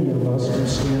but many of us to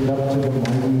stand up to the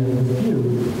mighty and the few.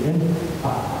 And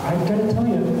I've got to tell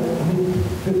you, I mean,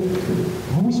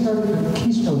 when we started the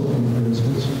Keystone thing, for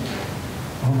instance,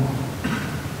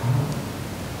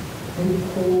 they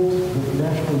told the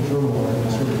National Journal,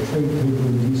 a sort of trade paper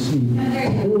in D.C.,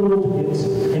 told its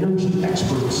energy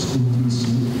experts in D.C.,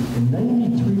 and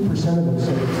 93% of them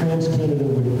said TransCanada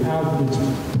would have its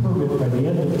permit by the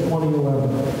end of 2011.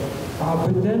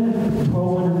 But then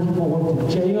 1,200 people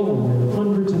went to jail, and then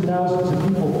hundreds of thousands of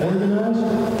people organized.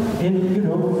 And, you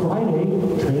know, Friday,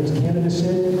 TransCanada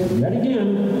said, yet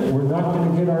again, we're not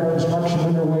going to get our construction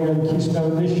underway on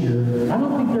Keystone this year. I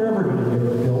don't think they're ever going to get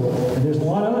it built. And there's a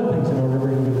lot of other things that aren't ever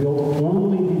going to get built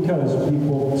only because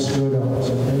people stood up.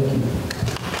 So thank you.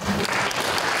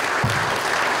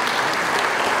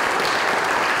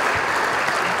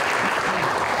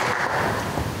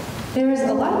 There's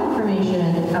a lot of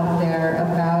information out there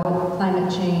about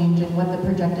climate change and what the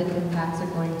projected impacts are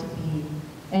going to be.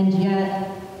 And yet,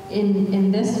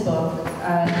 in this book,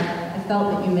 I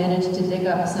felt that you managed to dig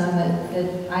up some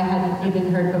that I hadn't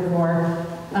even heard before.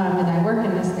 And I work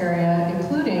in this area,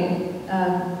 including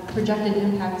projected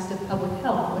impacts to public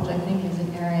health, which I think is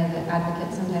an area that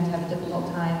advocates sometimes have a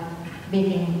difficult time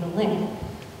making the link.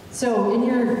 So in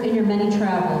your many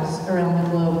travels around the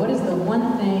globe, what is the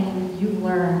one thing you've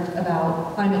learned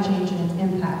about climate change and its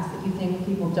impacts that you think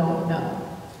people don't know?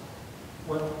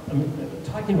 Well, I mean,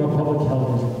 talking about public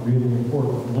health is really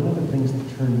important. One of the things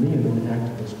that turned me into an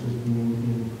activist was being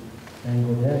in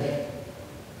Bangladesh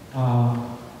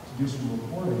to do some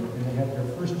reporting, and they had their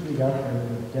first big outbreak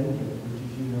of dengue, which,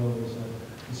 as you know, is a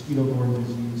mosquito-borne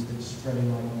disease that's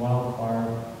spreading like wildfire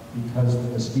because the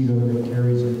mosquito that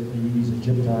carries it, Aedes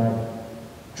aegypti,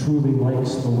 truly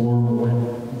likes the warm,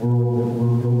 wet world that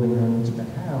we're building on its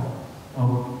behalf.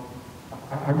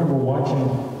 I remember watching,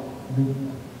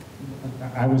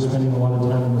 I was spending a lot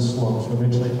of time in the slums, so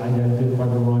eventually I got bit by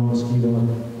the wrong mosquito.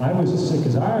 I was as sick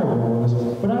as I ever was,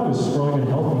 but I was strong and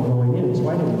healthy going in, so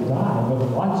I didn't die,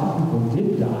 but lots of people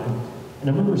did die. And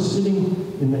I remember sitting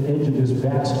in the edge of this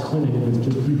vast clinic with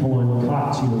just people on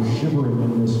cots, you know, shivering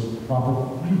in this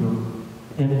tropical fever,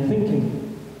 and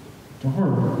thinking,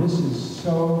 darn, this is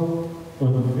so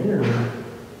unfair.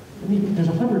 I mean, there's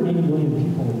 180 million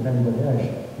people in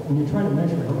Bangladesh, but when you try to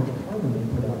measure how much carbon they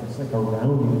put out, it's like a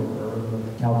rounding error in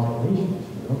the calculations,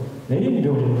 you know? They didn't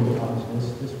do anything to cause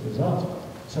this was us.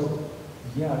 So,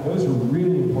 yeah, those are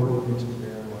really important things to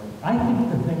bear in mind. I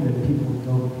think the thing that people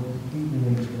don't completely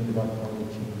understand about climate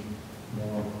change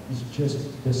now is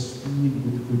just the speed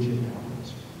with which it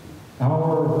happens.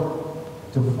 Our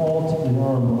default in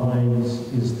our minds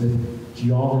is that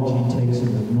geology takes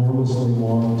an enormously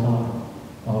long time.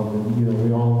 You know,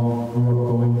 we all grew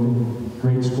up going to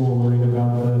grade school learning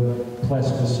about the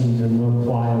Pleistocene and the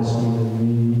Pliocene and the,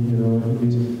 you know,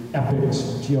 these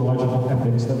epics, geological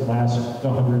epics that last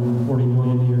 140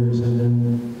 million years, and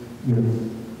then, you know,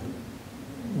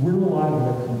 we're alive at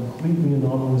a completely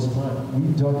anomalous time.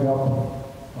 We dug up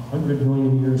 100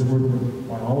 million years worth of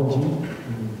biology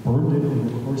and burned it in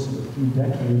the course of a few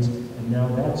decades, and now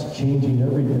that's changing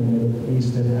everything at a pace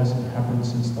that hasn't happened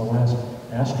since the last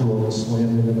asteroid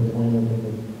slammed into the planet in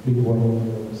a big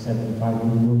way 75, 80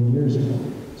 million years ago.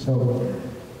 So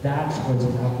that's what's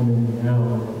happening now,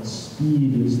 and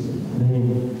speed is the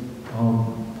thing.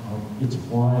 It's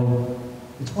why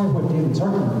what David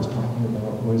Zuckerman was talking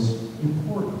about was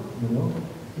important, you know?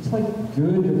 It's like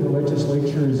good if the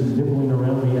legislature is nibbling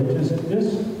around the edges of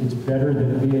this. It's better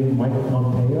than being Mike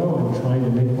Pompeo and trying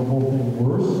to make the whole thing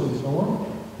worse and so on.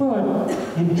 But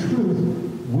in truth,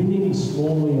 winning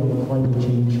slowly on climate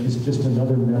change is just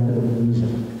another method of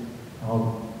losing.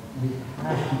 We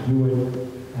have to do it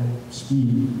at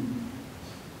speed.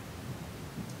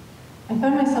 I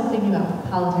found myself thinking about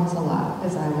politics a lot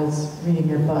as I was reading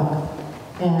your book.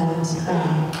 And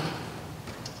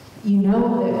you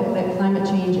know that climate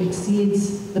change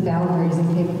exceeds the boundaries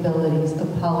and capabilities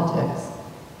of politics.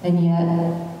 And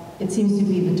yet, it seems to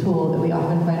be the tool that we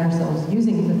often find ourselves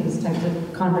using for these types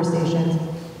of conversations.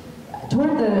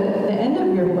 toward the end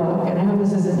of your book, and I hope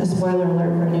this isn't a spoiler alert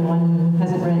for anyone who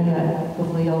hasn't read it yet,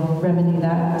 hopefully you'll remedy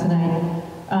that tonight.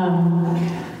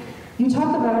 You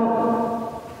talk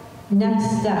about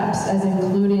next steps as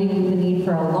including the need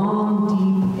for a long,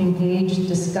 deep, engaged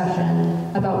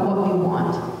discussion about what we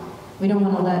want. We don't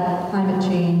want to let climate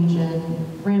change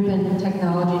and rampant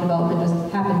technology development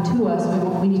just happen to us.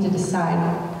 We need to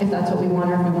decide if that's what we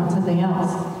want or if we want something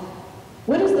else.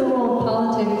 What is the role of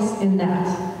politics in that?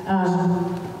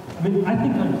 I mean, I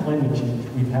think on climate change,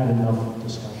 we've had enough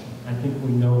discussion. I think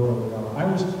we know where we are.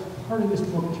 Part of this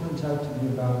book turns out to be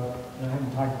about, and I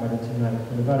haven't talked about it tonight,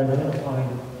 but about identifying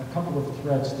a couple of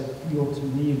threats that feel to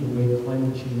me the way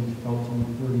climate change felt to me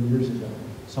 30 years ago.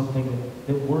 Something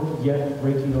that weren't yet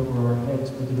breaking over our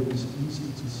heads, but that it was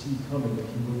easy to see coming if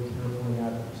you look carefully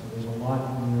at them. So there's a lot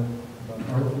in there about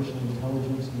artificial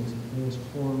intelligence and its advanced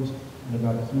forms, and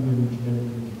about human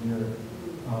genetic engineering,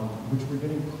 which we're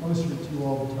getting closer to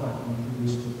all the time. We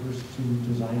produced the first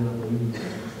 2 designer babies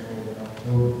in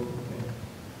October.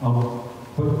 Okay.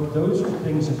 But those are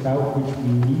things about which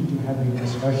we need to have a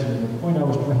discussion. And the point I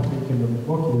was trying to make in the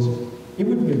book is, it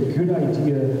would be a good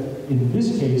idea, in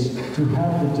this case, to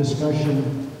have the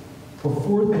discussion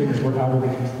before things were out of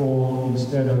control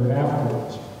instead of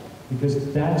afterwards.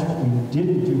 Because that's what we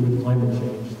didn't do with climate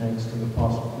change, thanks to the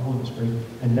fossil fuel industry.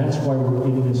 And that's why we're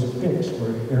in this fix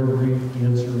where every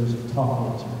answer is a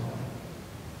tough answer.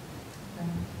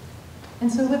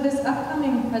 And so with this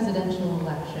upcoming presidential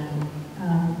election,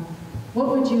 what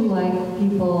would you like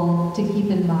people to keep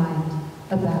in mind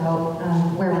about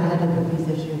where we're headed with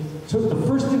these issues? So the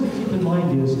first thing to keep in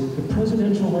mind is the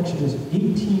presidential election is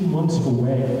 18 months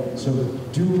away. So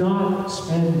do not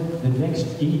spend the next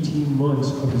 18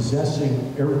 months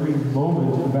obsessing every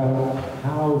moment about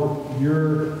how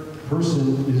your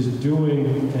person is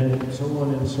doing and so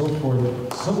on and so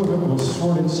forth. Some of it will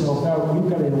sort itself out. We've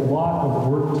got a lot of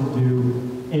work to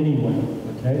do anyway.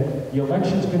 Okay? The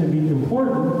election's going to be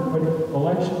important, but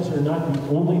elections are not the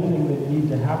only thing that need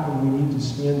to happen. We need to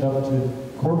stand up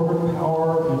to corporate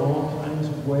power in all kinds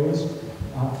of ways,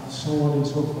 so on and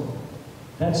so forth.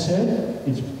 That said,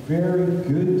 it's very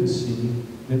good to see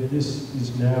that this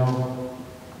is now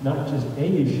not just a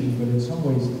issue, but in some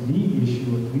ways the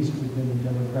issue, at least within the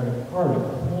Democratic Party.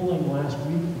 Polling last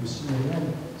week from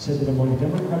CNN said that among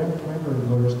Democratic primary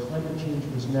voters, climate change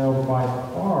was now by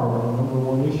far the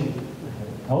 #1 issue.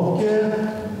 Healthcare,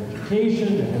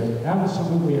 education, and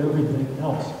absolutely everything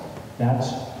else.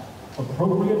 That's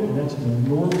appropriate, and that's an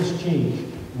enormous change.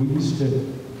 We used to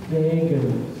beg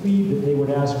and plead that they would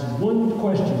ask one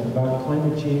question about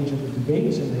climate change at the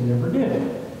debates, and they never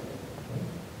did.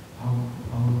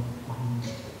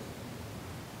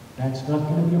 That's not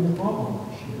going to be a problem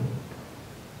this year.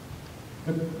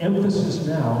 The emphasis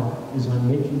now is on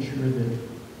making sure that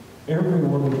every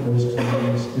one of those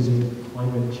candidates is a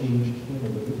climate change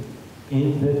candidate,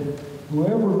 and that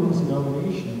whoever wins the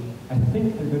nomination, I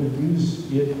think they're going to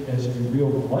use it as a real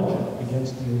bludgeon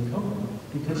against the incumbent,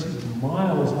 because he's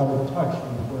miles out of touch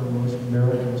with where most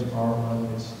Americans are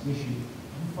on this issue.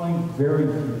 You find very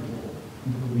few people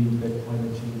who believe that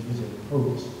climate change is a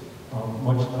hoax,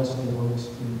 much less a hoax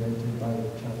invented by the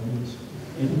Chinese.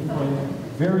 And you find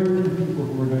very few people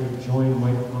who are going to join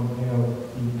Mike Pompeo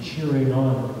in cheering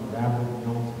on the rapid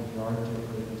melt of the Arctic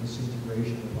or the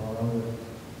disintegration of our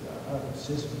other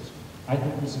systems. I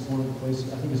think this is one of the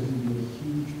places, I think it's going to be a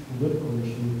huge political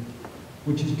issue,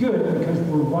 which is good because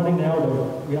we're running out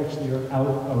of, we actually are out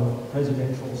of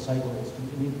presidential cycles.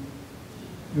 I mean,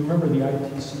 you remember the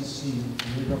IPCC,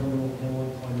 the Intergovernmental Panel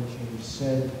on Climate Change,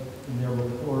 said in their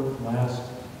report last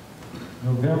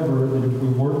November that if we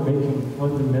weren't making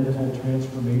fundamental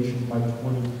transformation by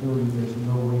 2030, there's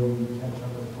no way we can catch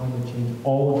up with climate change.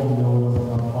 All of you know enough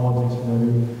about politics to know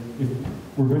that if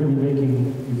we're going to be making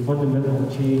a fundamental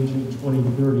change in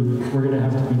 2030, we're going to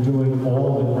have to be doing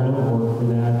all the groundwork for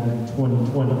that in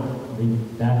 2020. I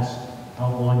mean, that's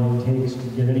how long it takes to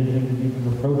get anything that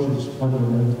even approaches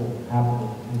fundamental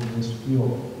happening in this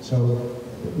field. So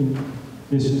I mean,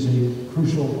 this is a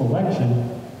crucial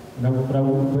election. But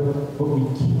we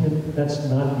can't, that's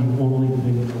not the only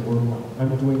thing to work on.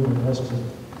 I'm doing my best to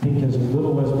think as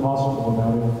little as possible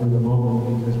about it for the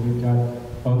moment because we've got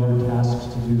other tasks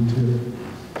to do too.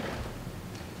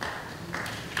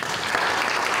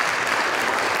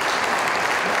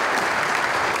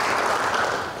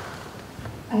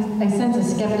 I sense a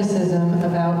skepticism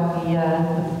about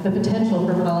the potential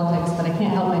for politics, but I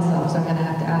can't help myself, so I'm going to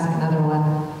have to ask another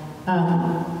one.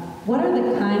 What are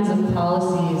the kinds of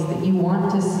policies that you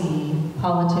want to see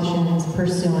politicians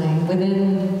pursuing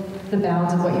within the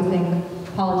bounds of what you think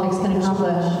politics can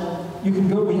accomplish you can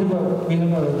go, we have a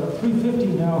 350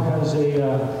 now has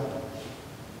a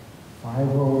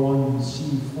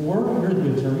 501c4, you're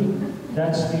the attorney.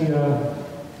 That's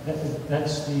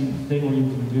the thing where you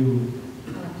can do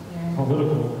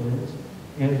political things.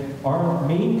 And our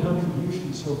main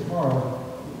contribution so far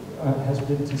has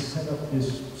been to set up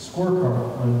this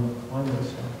scorecard on climate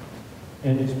stuff.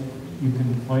 And you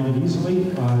can find it easily.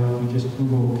 You just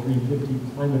Google 350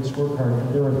 climate scorecard.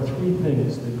 And there are 3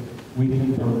 things that we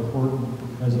think are important for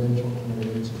presidential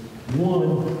candidates.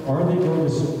 One, are they going to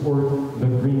support the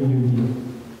Green New Deal?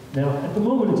 Now, at the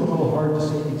moment, it's a little hard to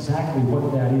say exactly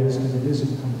what that is because it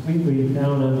isn't completely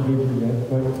down on paper yet,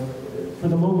 but for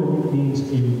the moment, it means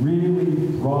a really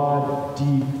broad,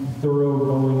 deep,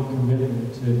 thoroughgoing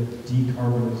commitment to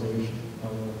decarbonization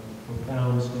on a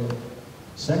profound scale.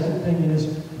 Second thing is,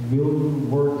 will you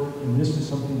work, and this is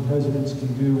something presidents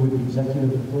can do with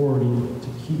executive authority, to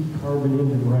keep carbon in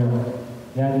the ground.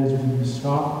 That is, will you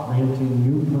stop granting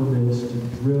new permits to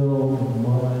drill and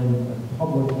mine and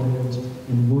public lands,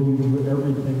 and will you do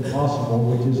everything possible,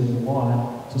 which isn't a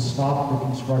lot, to stop the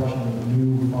construction of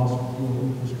new fossil fuel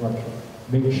infrastructure?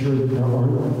 Make sure that there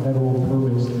aren't the federal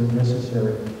permits that are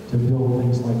necessary to build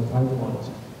things like pipelines.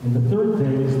 And the third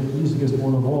thing is the easiest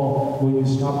one of all, will you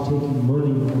stop taking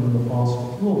money from the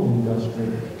fossil fuel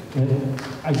industry? And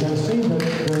I gotta say that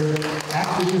the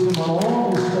activism on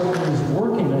all this stuff is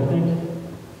working. I think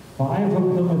 5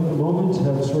 of them at the moment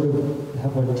have a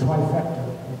trifecta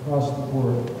across the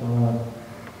board.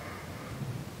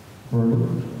 Vernon,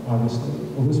 obviously.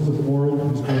 Elizabeth Warren,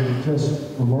 who's doing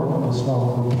just remarkable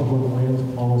stuff for public lands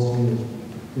policy,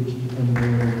 that she's been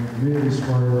doing really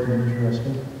smart and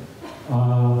interesting.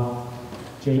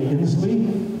 Jay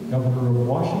Inslee, governor of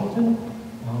Washington.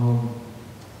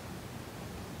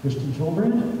 Kristen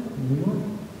Gillibrand in New York.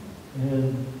 And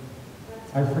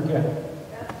I forget.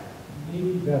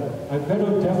 Maybe Beto. Beto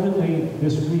definitely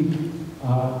this week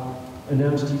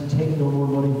announced he'd take no more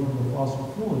money from the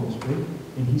fossil fuel industry.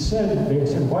 And he said, they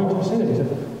said, why did you say that? He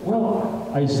said, well,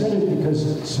 I said it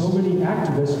because so many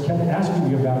activists kept asking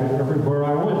me about it everywhere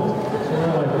I went. So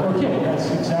we're like, okay, that's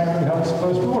exactly how it's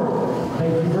supposed to work.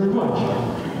 Thank you very much.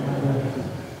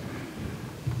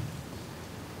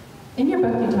 In your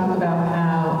book, you talk about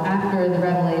how after the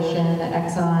revelation that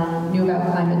Exxon knew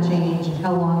about climate change and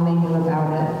how long they knew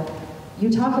about it, you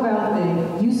talk about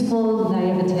the useful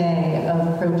naivete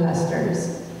of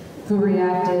protesters who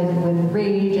reacted with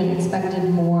rage and expected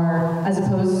more, as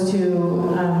opposed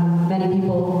to many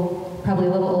people, probably a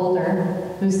little older,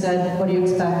 who said, what do you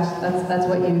expect? That's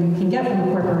what you can get from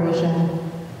a corporation.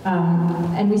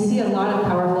 And we see a lot of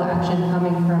powerful action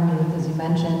coming from youth, as you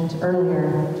mentioned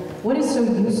earlier. What is so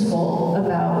useful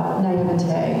about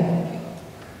naivete?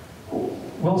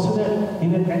 Well, so that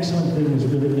Exxon thing was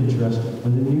really interesting.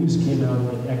 When the news came out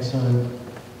that Exxon,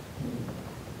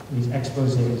 these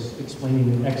exposés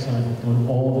explaining that Exxon had done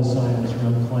all the science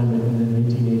around climate in the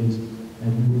 1980s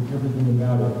and knew everything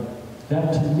about it,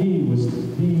 that to me was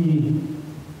the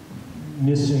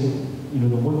missing,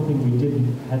 the one thing we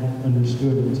hadn't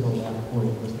understood until that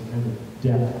point was the kind of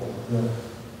depth of the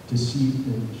deceit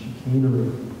and chicanery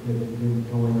that had been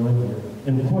going on here.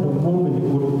 And what a moment it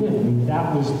would have been. I mean,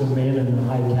 that was the man in the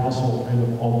high castle kind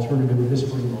of alternative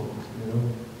history moment,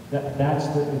 That's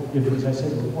if, as I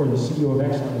said before, the CEO of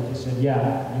Exxon just said,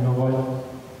 yeah, you know what,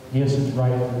 Hanson's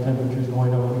right, the temperature's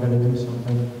going up, we gotta do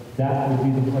something. That would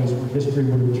be the place where history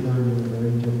would have turned in a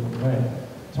very different way.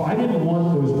 So I didn't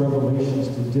want those revelations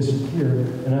to disappear,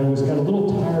 and I got a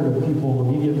little tired of people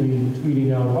immediately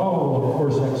tweeting out, oh, of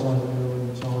course Exxon,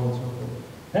 and so on and so forth.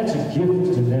 That's a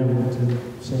gift to them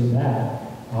to say that.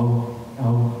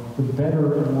 The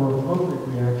better and more appropriate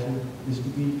reaction is to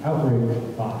be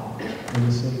outraged by it, and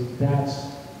to say, that's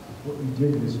what you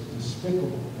did was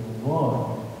despicable and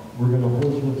wrong. We're going to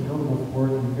hold you accountable for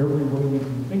it in every way we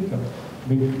can think of. I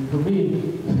mean, for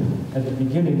me, at the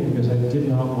beginning, because I did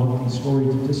not want the story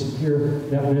to disappear,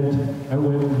 that meant I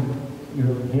went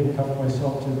and handcuffed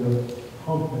myself to the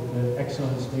pump at the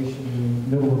Exxon station in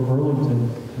the middle of Burlington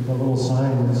with a little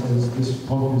sign that says, this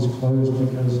pump is closed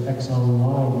because Exxon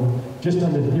lied, just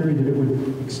on the theory that it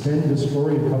would extend the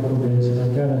story a couple of days. And I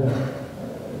got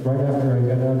right after I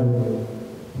got out of the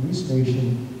police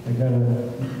station, I got a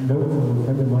note from a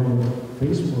friend of mine on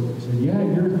Facebook who said, yeah,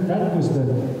 that was the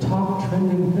top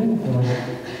trending thing for like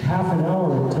half an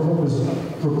hour until it was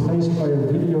replaced by a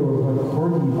video of a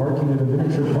corgi barking at a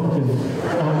miniature pumpkin.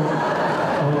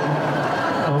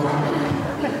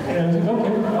 And I was like,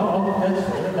 okay,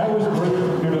 that was worth,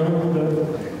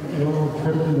 the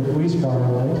trip in the police car,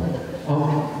 right?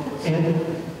 And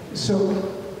so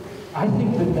I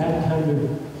think that kind of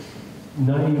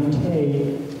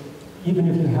naivete even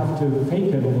if you have to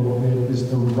fake it a little bit, is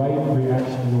the right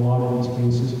reaction in a lot of these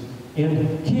cases.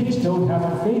 And kids don't have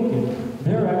to fake it.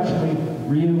 They're actually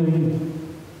really,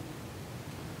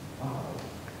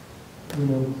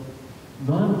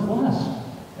 nonplussed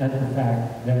at the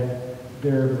fact that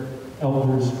their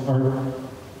elders aren't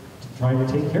trying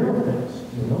to take care of things,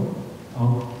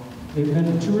 They've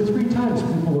been 2 or 3 times,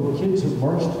 people of kids have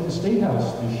marched to the State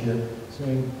House this year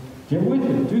saying, get with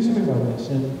it, do something about this.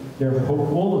 And they're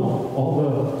hopeful, and all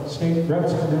the state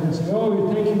reps come in and say,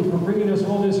 oh, thank you for bringing us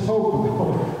all this hope.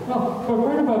 Well, but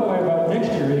right by about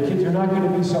next year, the kids are not going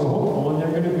to be so hopeful, and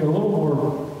they're going to be a little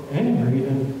more angry.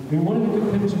 And I mean, one of the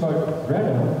good things about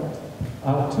Greta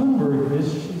Thunberg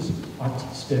is she's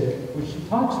autistic, which she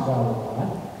talks about a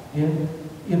lot, and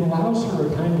it allows her a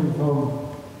kind of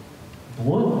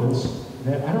bluntness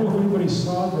that, I don't know if anybody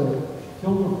saw the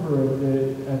film of her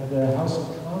at the House of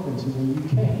Commons in the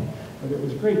UK, but it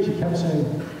was great. She kept saying,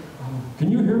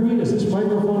 can you hear me? Is this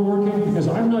microphone working? Because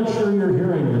I'm not sure you're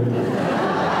hearing me.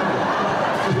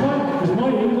 Is my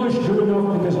English good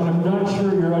enough? Because I'm not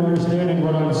sure you're understanding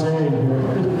what I'm saying here.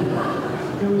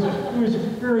 It was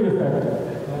very effective.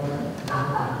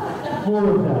 More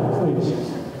of that, please.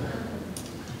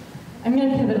 I'm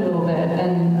going to pivot a little bit,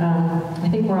 and I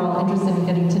think we're all interested in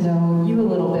getting to know you a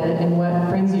little bit and what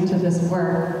brings you to this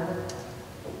work.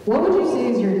 What would you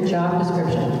say is your job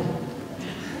description?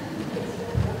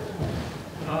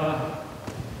 I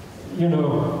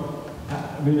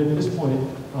mean, at this point,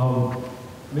 I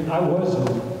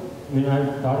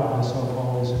thought of myself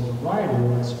always as a writer,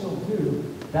 and I still do.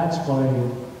 That's my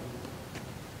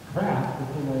craft, the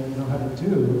thing I know how to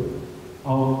do.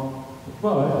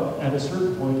 But at a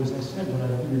certain point, as I said, when I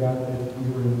figured out that we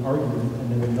were in an argument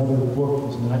and that another book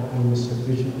was not going to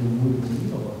sufficiently move the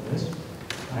needle on this,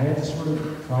 I had to sort of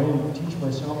try and teach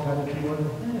myself how to do other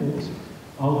things.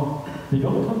 They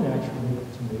don't come naturally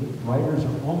to me. Writers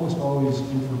are almost always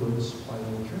introverts by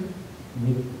nature. I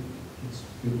mean, it's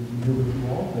good to be here with you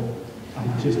all, but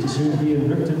I'd just as soon be in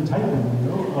Ripton typing,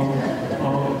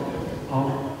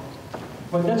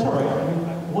 But that's all right. I mean,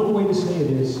 one way to say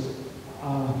it is,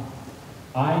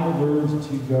 I learned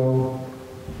to go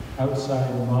outside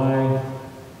my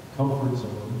comfort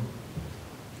zone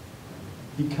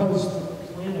because the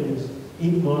planet is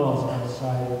 8 miles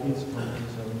outside its comfort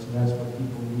zone, so that's what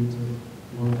people need to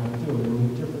learn how to do. And we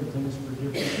need different things for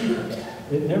different people.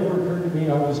 It never occurred to me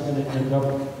I was going to end up,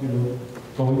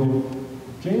 going to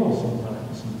jail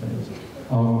sometimes and things.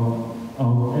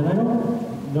 And I don't know,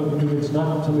 it's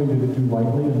not something to do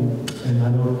lightly, and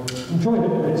I don't enjoy it,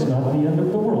 but it's not the end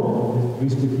of the world. At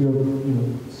least if you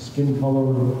have, skin color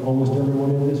of almost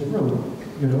everyone in this room,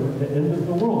 the end of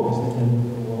the world is the end of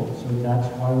the world, so that's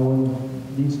why one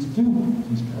needs to do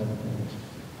these kind of things.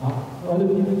 Other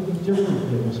people do different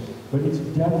things, but it's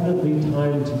definitely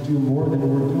time to do more than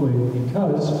we're doing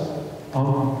because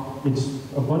it's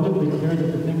abundantly clear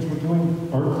that the things we're doing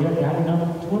aren't yet adding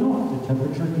up to enough. The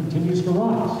temperature continues to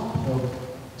rise.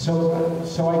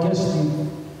 So I guess the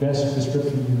best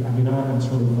description, I'm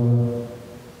sort of a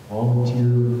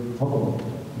volunteer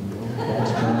troublemaker,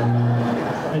 that's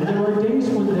and there are days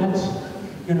when that's,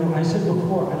 I said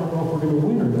before, I don't know if we're going to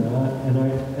win or not,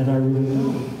 and I really do.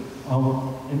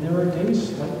 And there are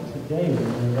days like today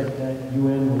when I read that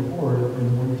UN report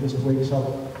and one just wakes up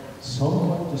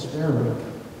somewhat despairing.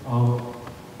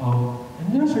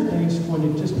 And those are days when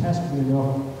it just has to be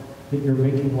enough that you're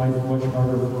making life much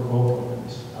harder for both of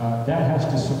us. That has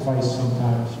to suffice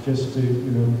sometimes just to,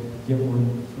 get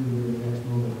one through the next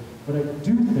moment. But I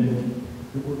do think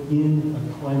that we're in a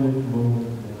climate moment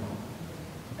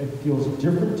now. It feels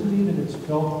different to me than it's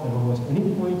felt at almost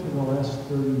any point in the last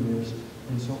 30 years.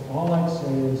 And so all I'd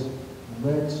say is,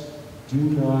 let's do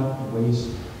not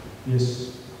waste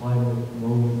this climate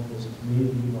moment, because it may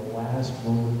be the last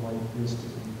moment like this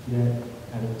that we get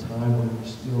at a time when we're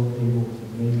still able to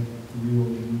make real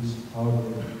use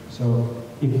of it. So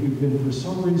if you've been for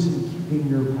some reason keeping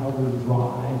your powder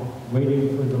dry,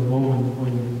 waiting for the moment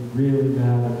when it really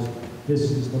matters,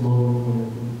 this is the moment when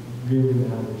it really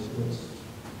matters. Let's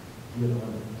get on it.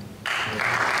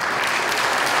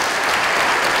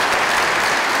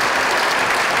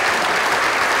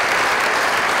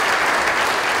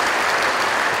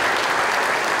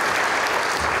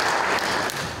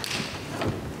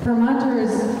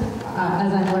 Vermonters,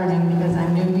 as I'm learning because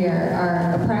I'm new here,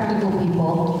 are a practical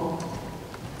people.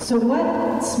 So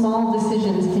what small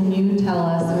decisions can you tell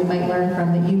us that we might learn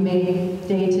from that you make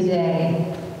day to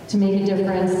day to make a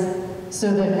difference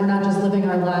so that we're not just living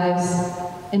our lives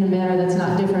in a manner that's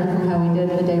not different from how we did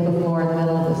the day before in the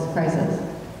middle of this crisis?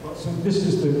 Well, so this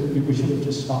is we should have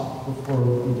just stopped before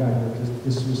we got here, because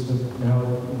this was the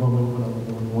moment when I'm going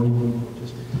to annoy people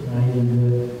just a tiny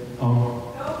bit.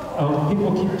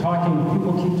 People keep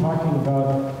talking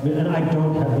about, and I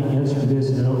don't have the answer to this,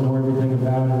 and I don't know everything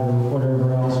about it or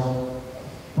whatever else,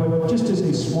 but just as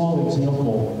a small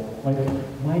example, like,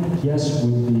 my guess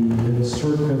would be that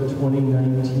circa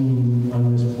 2019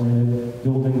 on this planet,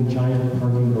 building giant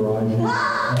parking garages.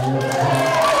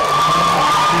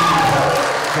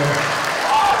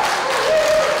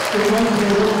 It might be a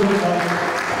little bit like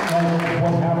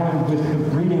what happened with the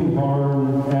breeding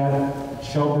barn at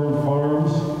Shelburne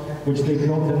Farms, which they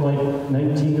built in like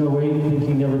 1908,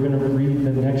 thinking they were going to breed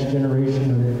the next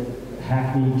generation of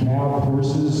Hackney cab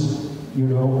horses, you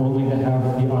know, only to have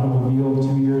the automobile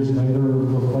 2 years later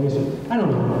replace it. I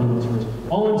don't know what the answer is.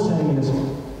 All I'm saying is,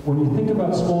 when you think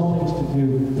about small things to do,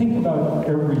 think about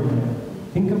everything.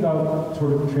 Think about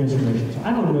sort of transformations.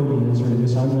 I don't know the answer to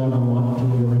this. I'm not a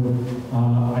Montpelier. I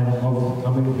love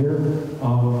coming here.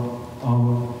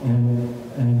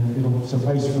 And it'll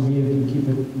suffice for me if you keep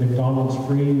it McDonald's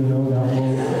free, you know,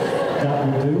 that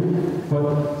will do.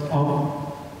 But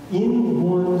in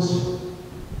one's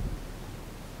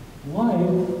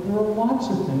life, there are lots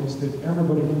of things that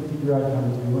everybody can figure out how to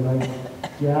do, and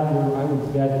I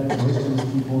would bet that most of these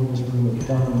people in this room have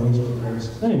done most of those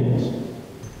things.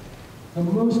 The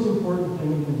most important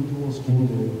thing individuals can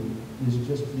do is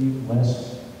just be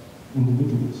less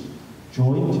individuals.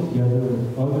 Join together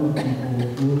with other people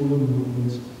in the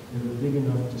movements that are big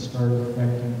enough to start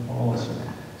affecting policy.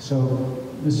 So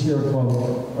the Sierra Club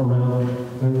around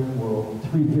the world,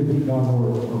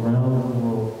 350.org around the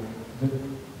world,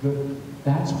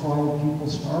 that's why people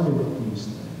started these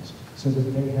things, so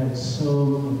that they had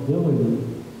some ability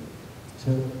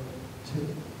to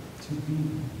be.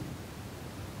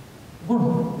 Well,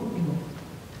 you know,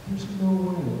 there's no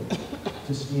way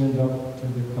to stand up to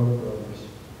the Koch brothers.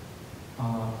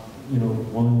 You know,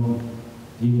 one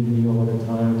DVD at a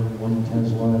time, one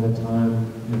Tesla at a time.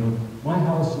 You know, my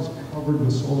house is covered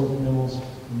with solar panels.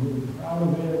 I'm really proud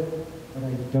of it, but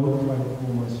I don't try to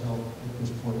fool myself at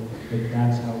this point that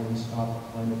that's how we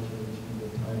stop climate change in the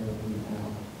time that we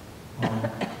have.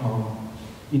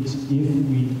 It's if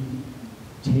we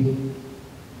take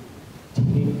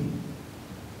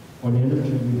what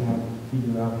energy we have and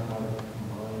figure out how to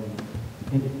combine.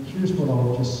 And here's what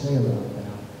I'll just say about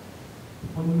that.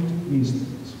 When you do these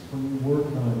things, when you work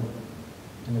on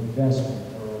an investment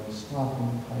or on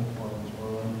stopping pipelines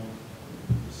or on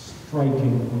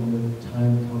striking when the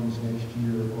time comes next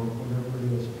year or whatever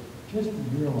it is, just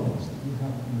realize that you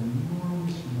have an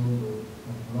enormous number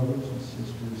of brothers and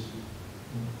sisters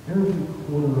in every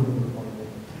corner of the planet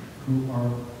who are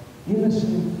in the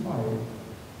same fight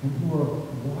and who are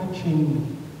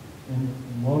watching and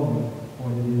loving what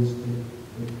it is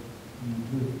that you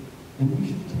do. And you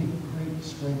should take great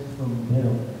strength from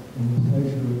them and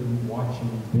pleasure in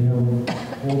watching them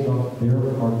hold up their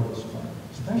part of the fight,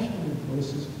 especially in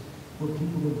places where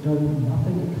people have done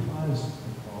nothing to cause the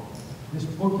problem. This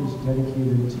book is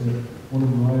dedicated to one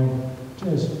of my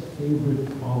just favorite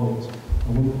colleagues,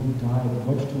 a woman who died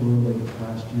much too early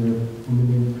last year, a woman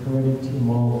named Corinne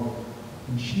Timol.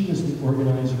 And she was the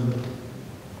organizer of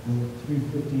the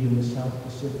 350 in the South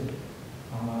Pacific.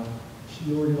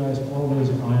 She organized all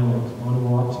those islands,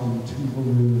 Vanuatu,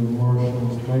 Tuvalu, the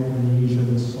Marshalls, Micronesia,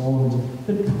 the Solomons,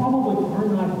 that probably are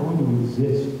not going to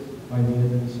exist by the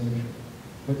end of the century.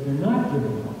 But they're not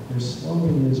giving up. Their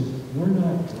slogan is, we're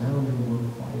not drowning, we're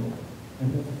fighting. And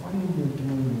the fighting they're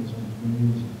doing is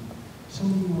amazing. Some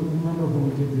of you would remember when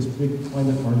we did this big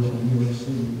climate march in New York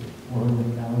City,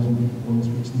 400,000 people in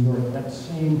streets in New York. That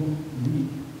same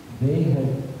week,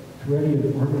 Coretti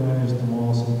had organized them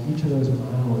all, so each of those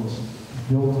islands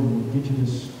built an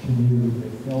indigenous canoe. They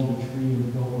felled a tree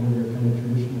and built one of their kind of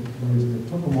traditional canoes. They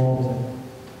took them all to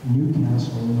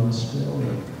Newcastle in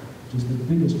Australia, which is the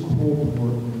biggest coal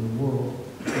port in the world.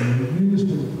 And they used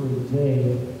them for a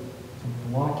day to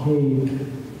blockade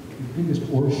the biggest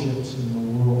ore ships in the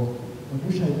world. I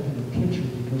wish I had a picture,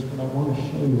 because what I want to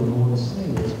show you, what I want to say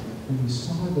is, when you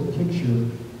saw the picture,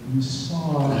 you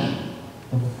saw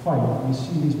the fight. You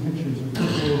see these pictures of 4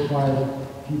 or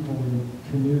 5 people in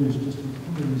canoes just in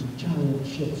front of these giant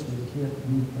ships that can't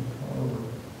leave the harbor.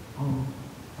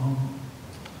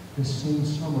 This same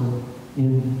summer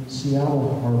in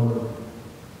Seattle Harbor,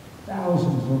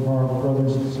 thousands of our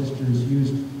brothers and sisters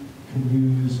used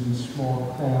canoes and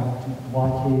small craft to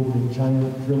blockade the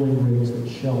giant drilling rigs that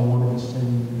Shell wanted to send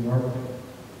into the Arctic.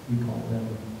 We call them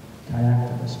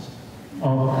kayaktivists.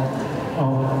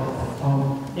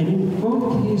 And in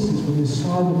both cases, when you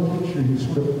saw the picture, you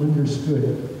sort of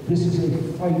understood this is a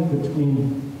fight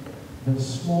between the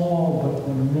small but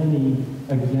the many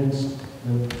against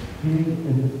the big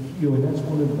and the few, and that's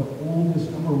one of the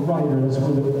oldest, I'm a writer, that's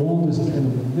one of the oldest kind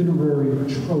of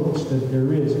literary tropes that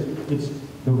there is. It's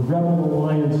the rebel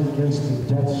alliance against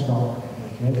the Death Star,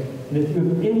 okay? And if you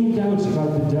have any doubts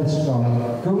about the Death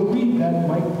Star, go read that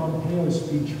Mike Pompeo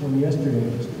speech from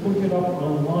yesterday. Just look it up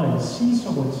online. See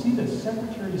someone, see the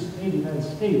Secretary of State of the United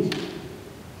States,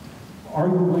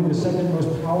 arguably the second most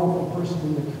powerful person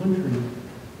in the country,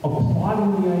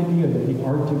 applauding the idea that the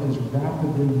Arctic is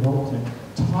rapidly melting,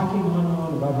 talking on and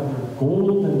on about how there are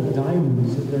gold and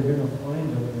diamonds that they're going to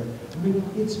find up there. I mean,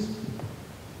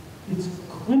 it's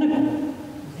clinical,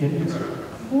 and it's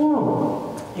horrible.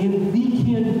 And we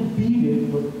can beat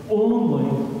it, but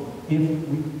only if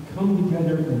we come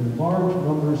together in large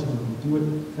numbers and we do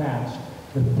it fast.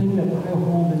 The thing that I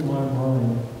hold in my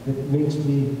mind that makes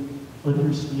me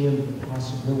understand the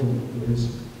possibility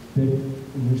is that,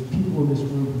 and there's people in this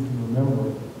room who can remember,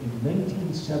 in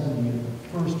 1970, at the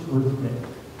first Earth Day,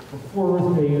 before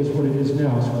Earth Day is what it is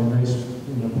now, so a nice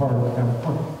in the park, have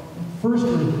fun. First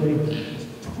Earth Day,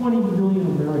 20 million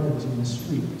Americans in the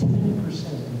street, 10%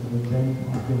 of the then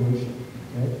population,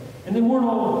 okay? And they weren't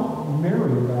all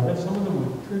merry about it. Some of them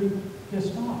were pretty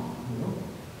pissed off, you know?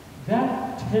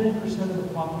 That 10% of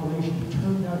the population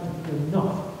turned out to be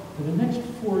enough. For the next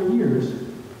 4 years,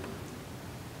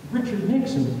 Richard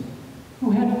Nixon,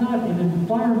 who had not an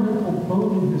environmental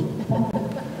bone in his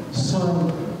pocket,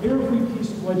 signed every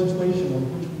piece of legislation on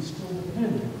which we still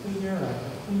depend, the Clean Air Act, the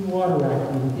Clean Water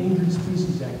Act, the Endangered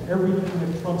Species Act, everything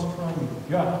that Trump's trying to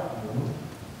gut.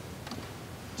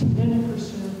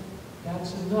 10%,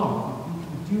 that's enough. If we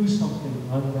can do something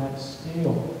on that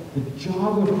scale. The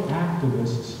job of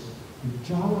activists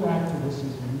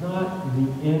is not in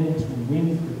the end to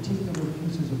win particular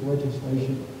pieces of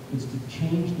legislation. It's to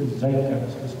change the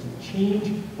zeitgeist. It's to change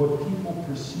what people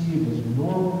perceive as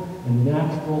normal and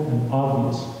natural and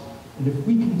obvious. And if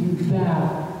we can do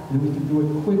that, and we can do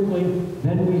it quickly,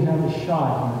 then we have a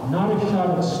shot. Not a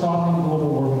shot at stopping global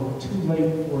warming, too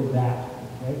late for that,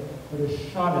 okay? But a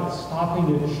shot at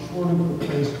stopping it short of the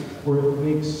place where it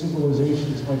makes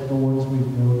civilizations like the ones we've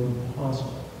known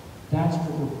impossible. That's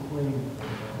what we're playing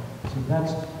for. So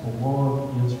that's a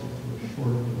long answer to a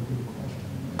short and good question.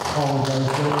 I apologize,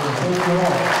 thank you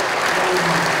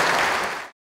all.